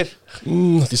þér? 2?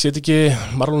 Ég set ekki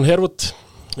Marlon Harewood.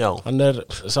 Já. Hann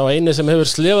sá eini sem hefur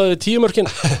slefað við 10 mörkin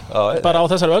bara á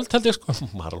þessari öld held ég sko.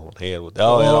 Marlon Harewood.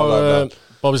 Já.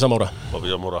 Bobby Zamora.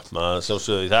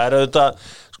 Það er auðvitað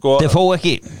sko Defoe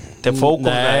ekki.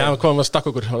 Nei, hann kom að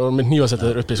stakka okkur og með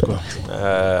hnífasettur uppi sko.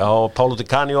 Paulo Di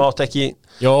Canio átt ekki.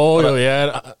 Jó,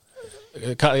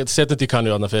 ég setjum Di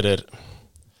Canio þarna fyrir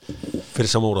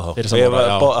Zamora þá. Fyrir Zamora,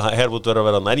 já. Harewood verður að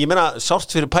vera þarna. En ég meina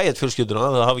sárt fyrir Payet fjölskylduna,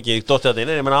 það hafi ekki dottið þetta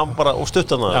inn. Ég meina hann bara og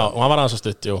stutt hann. Já, og hann var aðeins að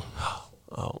stutt, jú.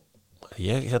 Já.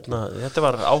 Þetta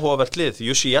var áhugavert lið.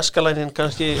 Jussi Jaskalainen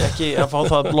kannski ekki að fá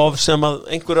það lof sem að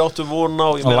einhverju áttu vona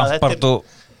á. Lampard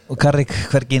og Carrick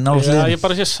hvergi í náluslið. Já, ég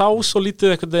bara sé sá svo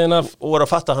lítið eitthvað deginn af. Og var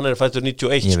að fatta að hann fættur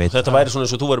 91. Þetta væri svona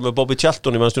eins og þú verður með Bobby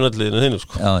Charlton í mannstjónalliðinu þínu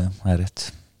sko. Já, það er rétt.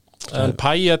 En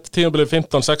Payet tímabilið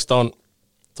 15-16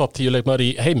 topp 10 leikmaður í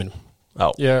heiminum.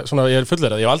 Ég er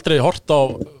fullur að ég hef aldrei hort á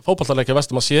fótboltaleikja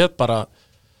vestum að sé bara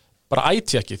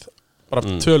eye-checkið bara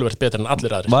töluvert betur en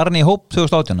allir aðrir. Var hann í hóp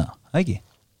 2018, ekki?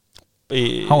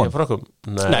 Í frökkum?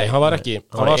 Nei, hann var ekki.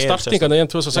 Hann var startingan í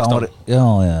 2016. Já,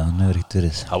 hann hefur ekkert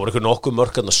verið. Það voru eitthvað nokkuð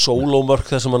mörk,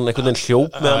 sólómörk þess að hann einhvern veginn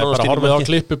hljóp með hann. Bara horfið á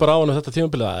klippi bara á hann þetta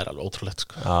tímabilið, það er alveg ótrúlegt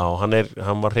sko. Já,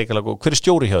 hann var hrikalega góð. Hver er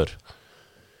stjóri hjá þér?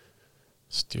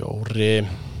 Stjóri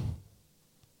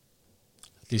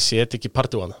Ég set ekki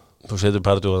Parduana. Þú setur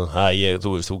Parduana. Þú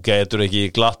veist, þú getur ekki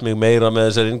glatt mig meira með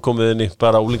þessar innkomiðinni,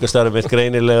 bara úlíkastarfi mitt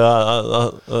greinilega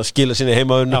að skila sinni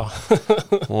heimaunni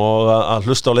og að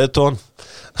hlusta á leiðtóðan.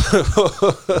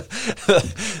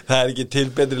 Það er ekki til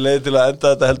betri leið til að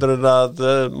enda þetta heldur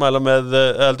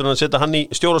en að setja hann í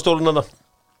stjórastólunana.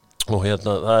 Og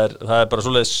það er bara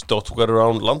svoleiðis stótt hverju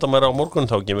án landamæra á morgun,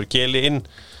 þá kemur Keli inn.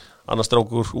 Annar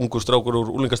ungur strákur úr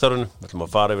úlingastarfinu. Við ætlum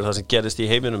að fara yfir það sem gerist í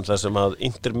heiminum þar sem að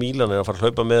Inter Milan að fara að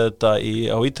hlaupa með þetta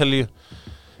á Ítalíu.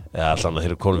 Allan að þeir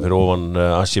eru komin fyrir ofan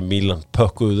AC Milan,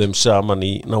 pökkuðu þeim saman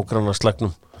í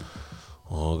nágrannaslagnum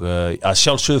og að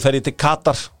sjálfsögðu fer ég til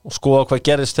Katar og skoða hvað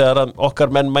gerist þegar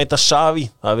okkar menn mæta Xavi.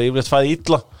 Það við yfirleitt fæði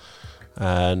illa.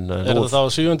 Er það þá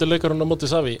 7. leikurinn á móti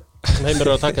Xavi sem Heimir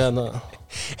er að taka þarna?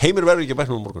 Heimir verður ekki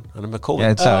bæknum á morgun, hann er með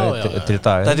COVID.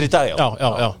 Þetta er í dag,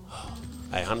 já.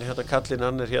 Nei, hann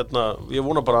kallinn, ég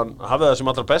vona bara hann hafi það sem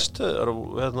allra best,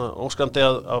 óskandi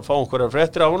að fá einhverjar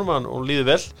fréttir af honum, og líði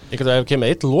vel. Ég geti að ef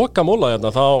kemur eitt lokamóla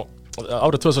þá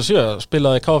árið 2007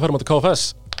 spilaði KFR móti KFS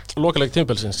lokaleik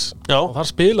tímabilsins og þar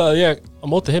spilaði ég á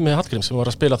móti Heimi Hallgríms sem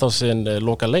var að spila þá sinn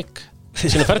lokaleik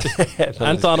sínu ferli,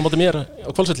 endaði hann á móti mér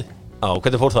á Hvolsvelli. Já,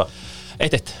 hvernig fór það?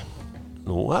 1-1.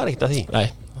 Nú, það er ekkert að því.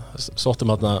 Nei,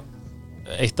 sóttum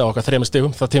eitt af okkar 3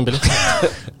 stigum það tímabili.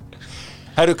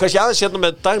 Herru, kannski aðeins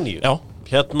með Dagníu. Já.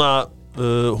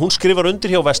 Hún skrifar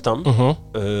undir hjá Vestam.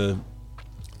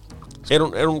 Er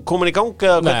hún komin í gang?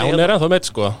 Nei, hún er ennþá meidd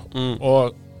sko.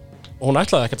 Og hún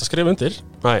ætlaði ekkert að skrifa undir.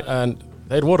 Nei. En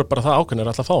þeir voru bara það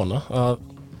ákveðnir að fá hana að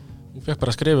Ég fekk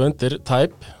bara að skrifa undir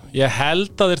tæp. Ég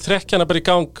held að þeir trekkja hana bara í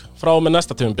gang frá með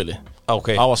næsta tímabili.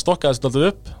 Ok. Á að stokka þessi alltaf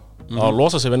upp, á að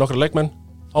losa sig við nokkra leikmenn,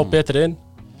 á betri inn.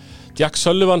 Jack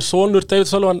Sullivan, sonur David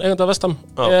Sullivan, eigandi af Vestam,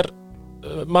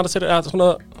 manager,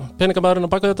 svona peningamæðurinn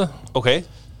á baka þetta. Ok.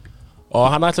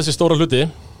 Og hann ætla sér stóra hluti.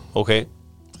 Ok.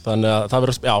 Þannig að það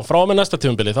verður, frá með næsta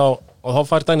tímabili og þá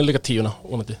fær Dæni líka 10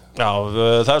 vonandi. Já,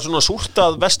 það svona súrt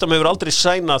að Vestam hefur aldrei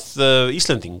sænað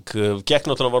Íslending. Gekk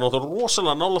náttúrulega var náttúrulega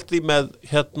rosalega nálægt því með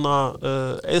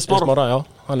Eið Smára. Já,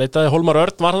 hann leitaði Hólmar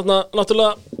Örn var þarna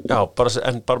náttúrulega. Já,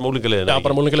 bara múlingaliðinu. Já,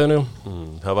 bara múlingaliðinu.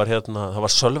 Það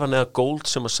var Sölvan eða Gold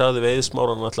sem að sagði við Eið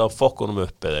Smára hann ætlaði að fokka honum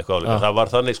upp eða eitthvað. Það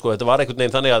var þannig, sko, þetta var einhvern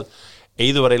veginn þannig að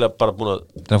Eiður var eiginlega bara búin að...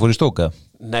 Þegar hann fór í Stóka?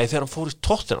 Nei, þegar hann fór í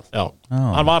Tottenham. Já,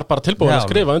 hann var bara tilbúin að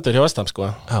skrifa undir hjá Vestam, sko.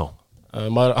 Já.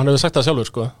 Hann hefur sagt það sjálfur,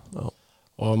 sko. Já.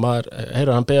 Og maður,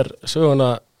 hann ber söguna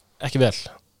ekki vel.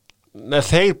 Nei,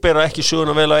 þeir bera ekki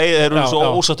söguna vel að Eiður, þeir eru svo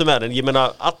ósáttu með hann. En ég meina,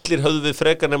 allir höfðu við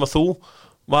frekar nema þú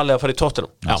valið að fara í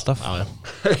Tottenham. Alltaf. Já.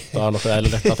 Það var nokkuð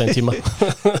eðlilegt á þeim tíma.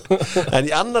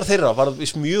 En í annar þeirra var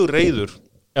mjög reiður.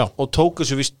 Já. Og tók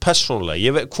þessu víst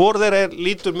persónulega. Hvor þeirra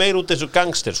lítur meir út eins og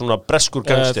gangster, svona breskur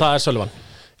gangster? Það er Sullivan.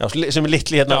 Já, sem er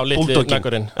litli hérna,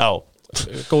 búldoginn. Já,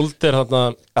 Gold er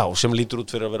hérna. Já, sem lítur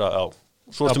út fyrir að vera,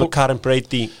 Svo ertu með Karen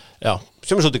Brady,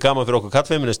 sem er svolítið gaman fyrir okkur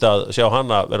kallfeminist að sjá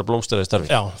hana vera blómstæða í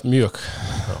starfi. Já, mjög.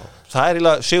 Já. Það er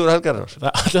eiginlega Sigur Helgarinnar.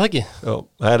 Allir það ekki. Já,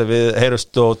 við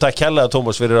heyrust og takk kærlega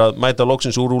Tómas fyrir að mæta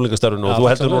loksins úr úlingastarfinu og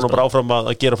þú heldur núna bara áfram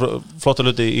að gera flotta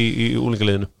hluti í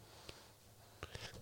úlingaliðinu.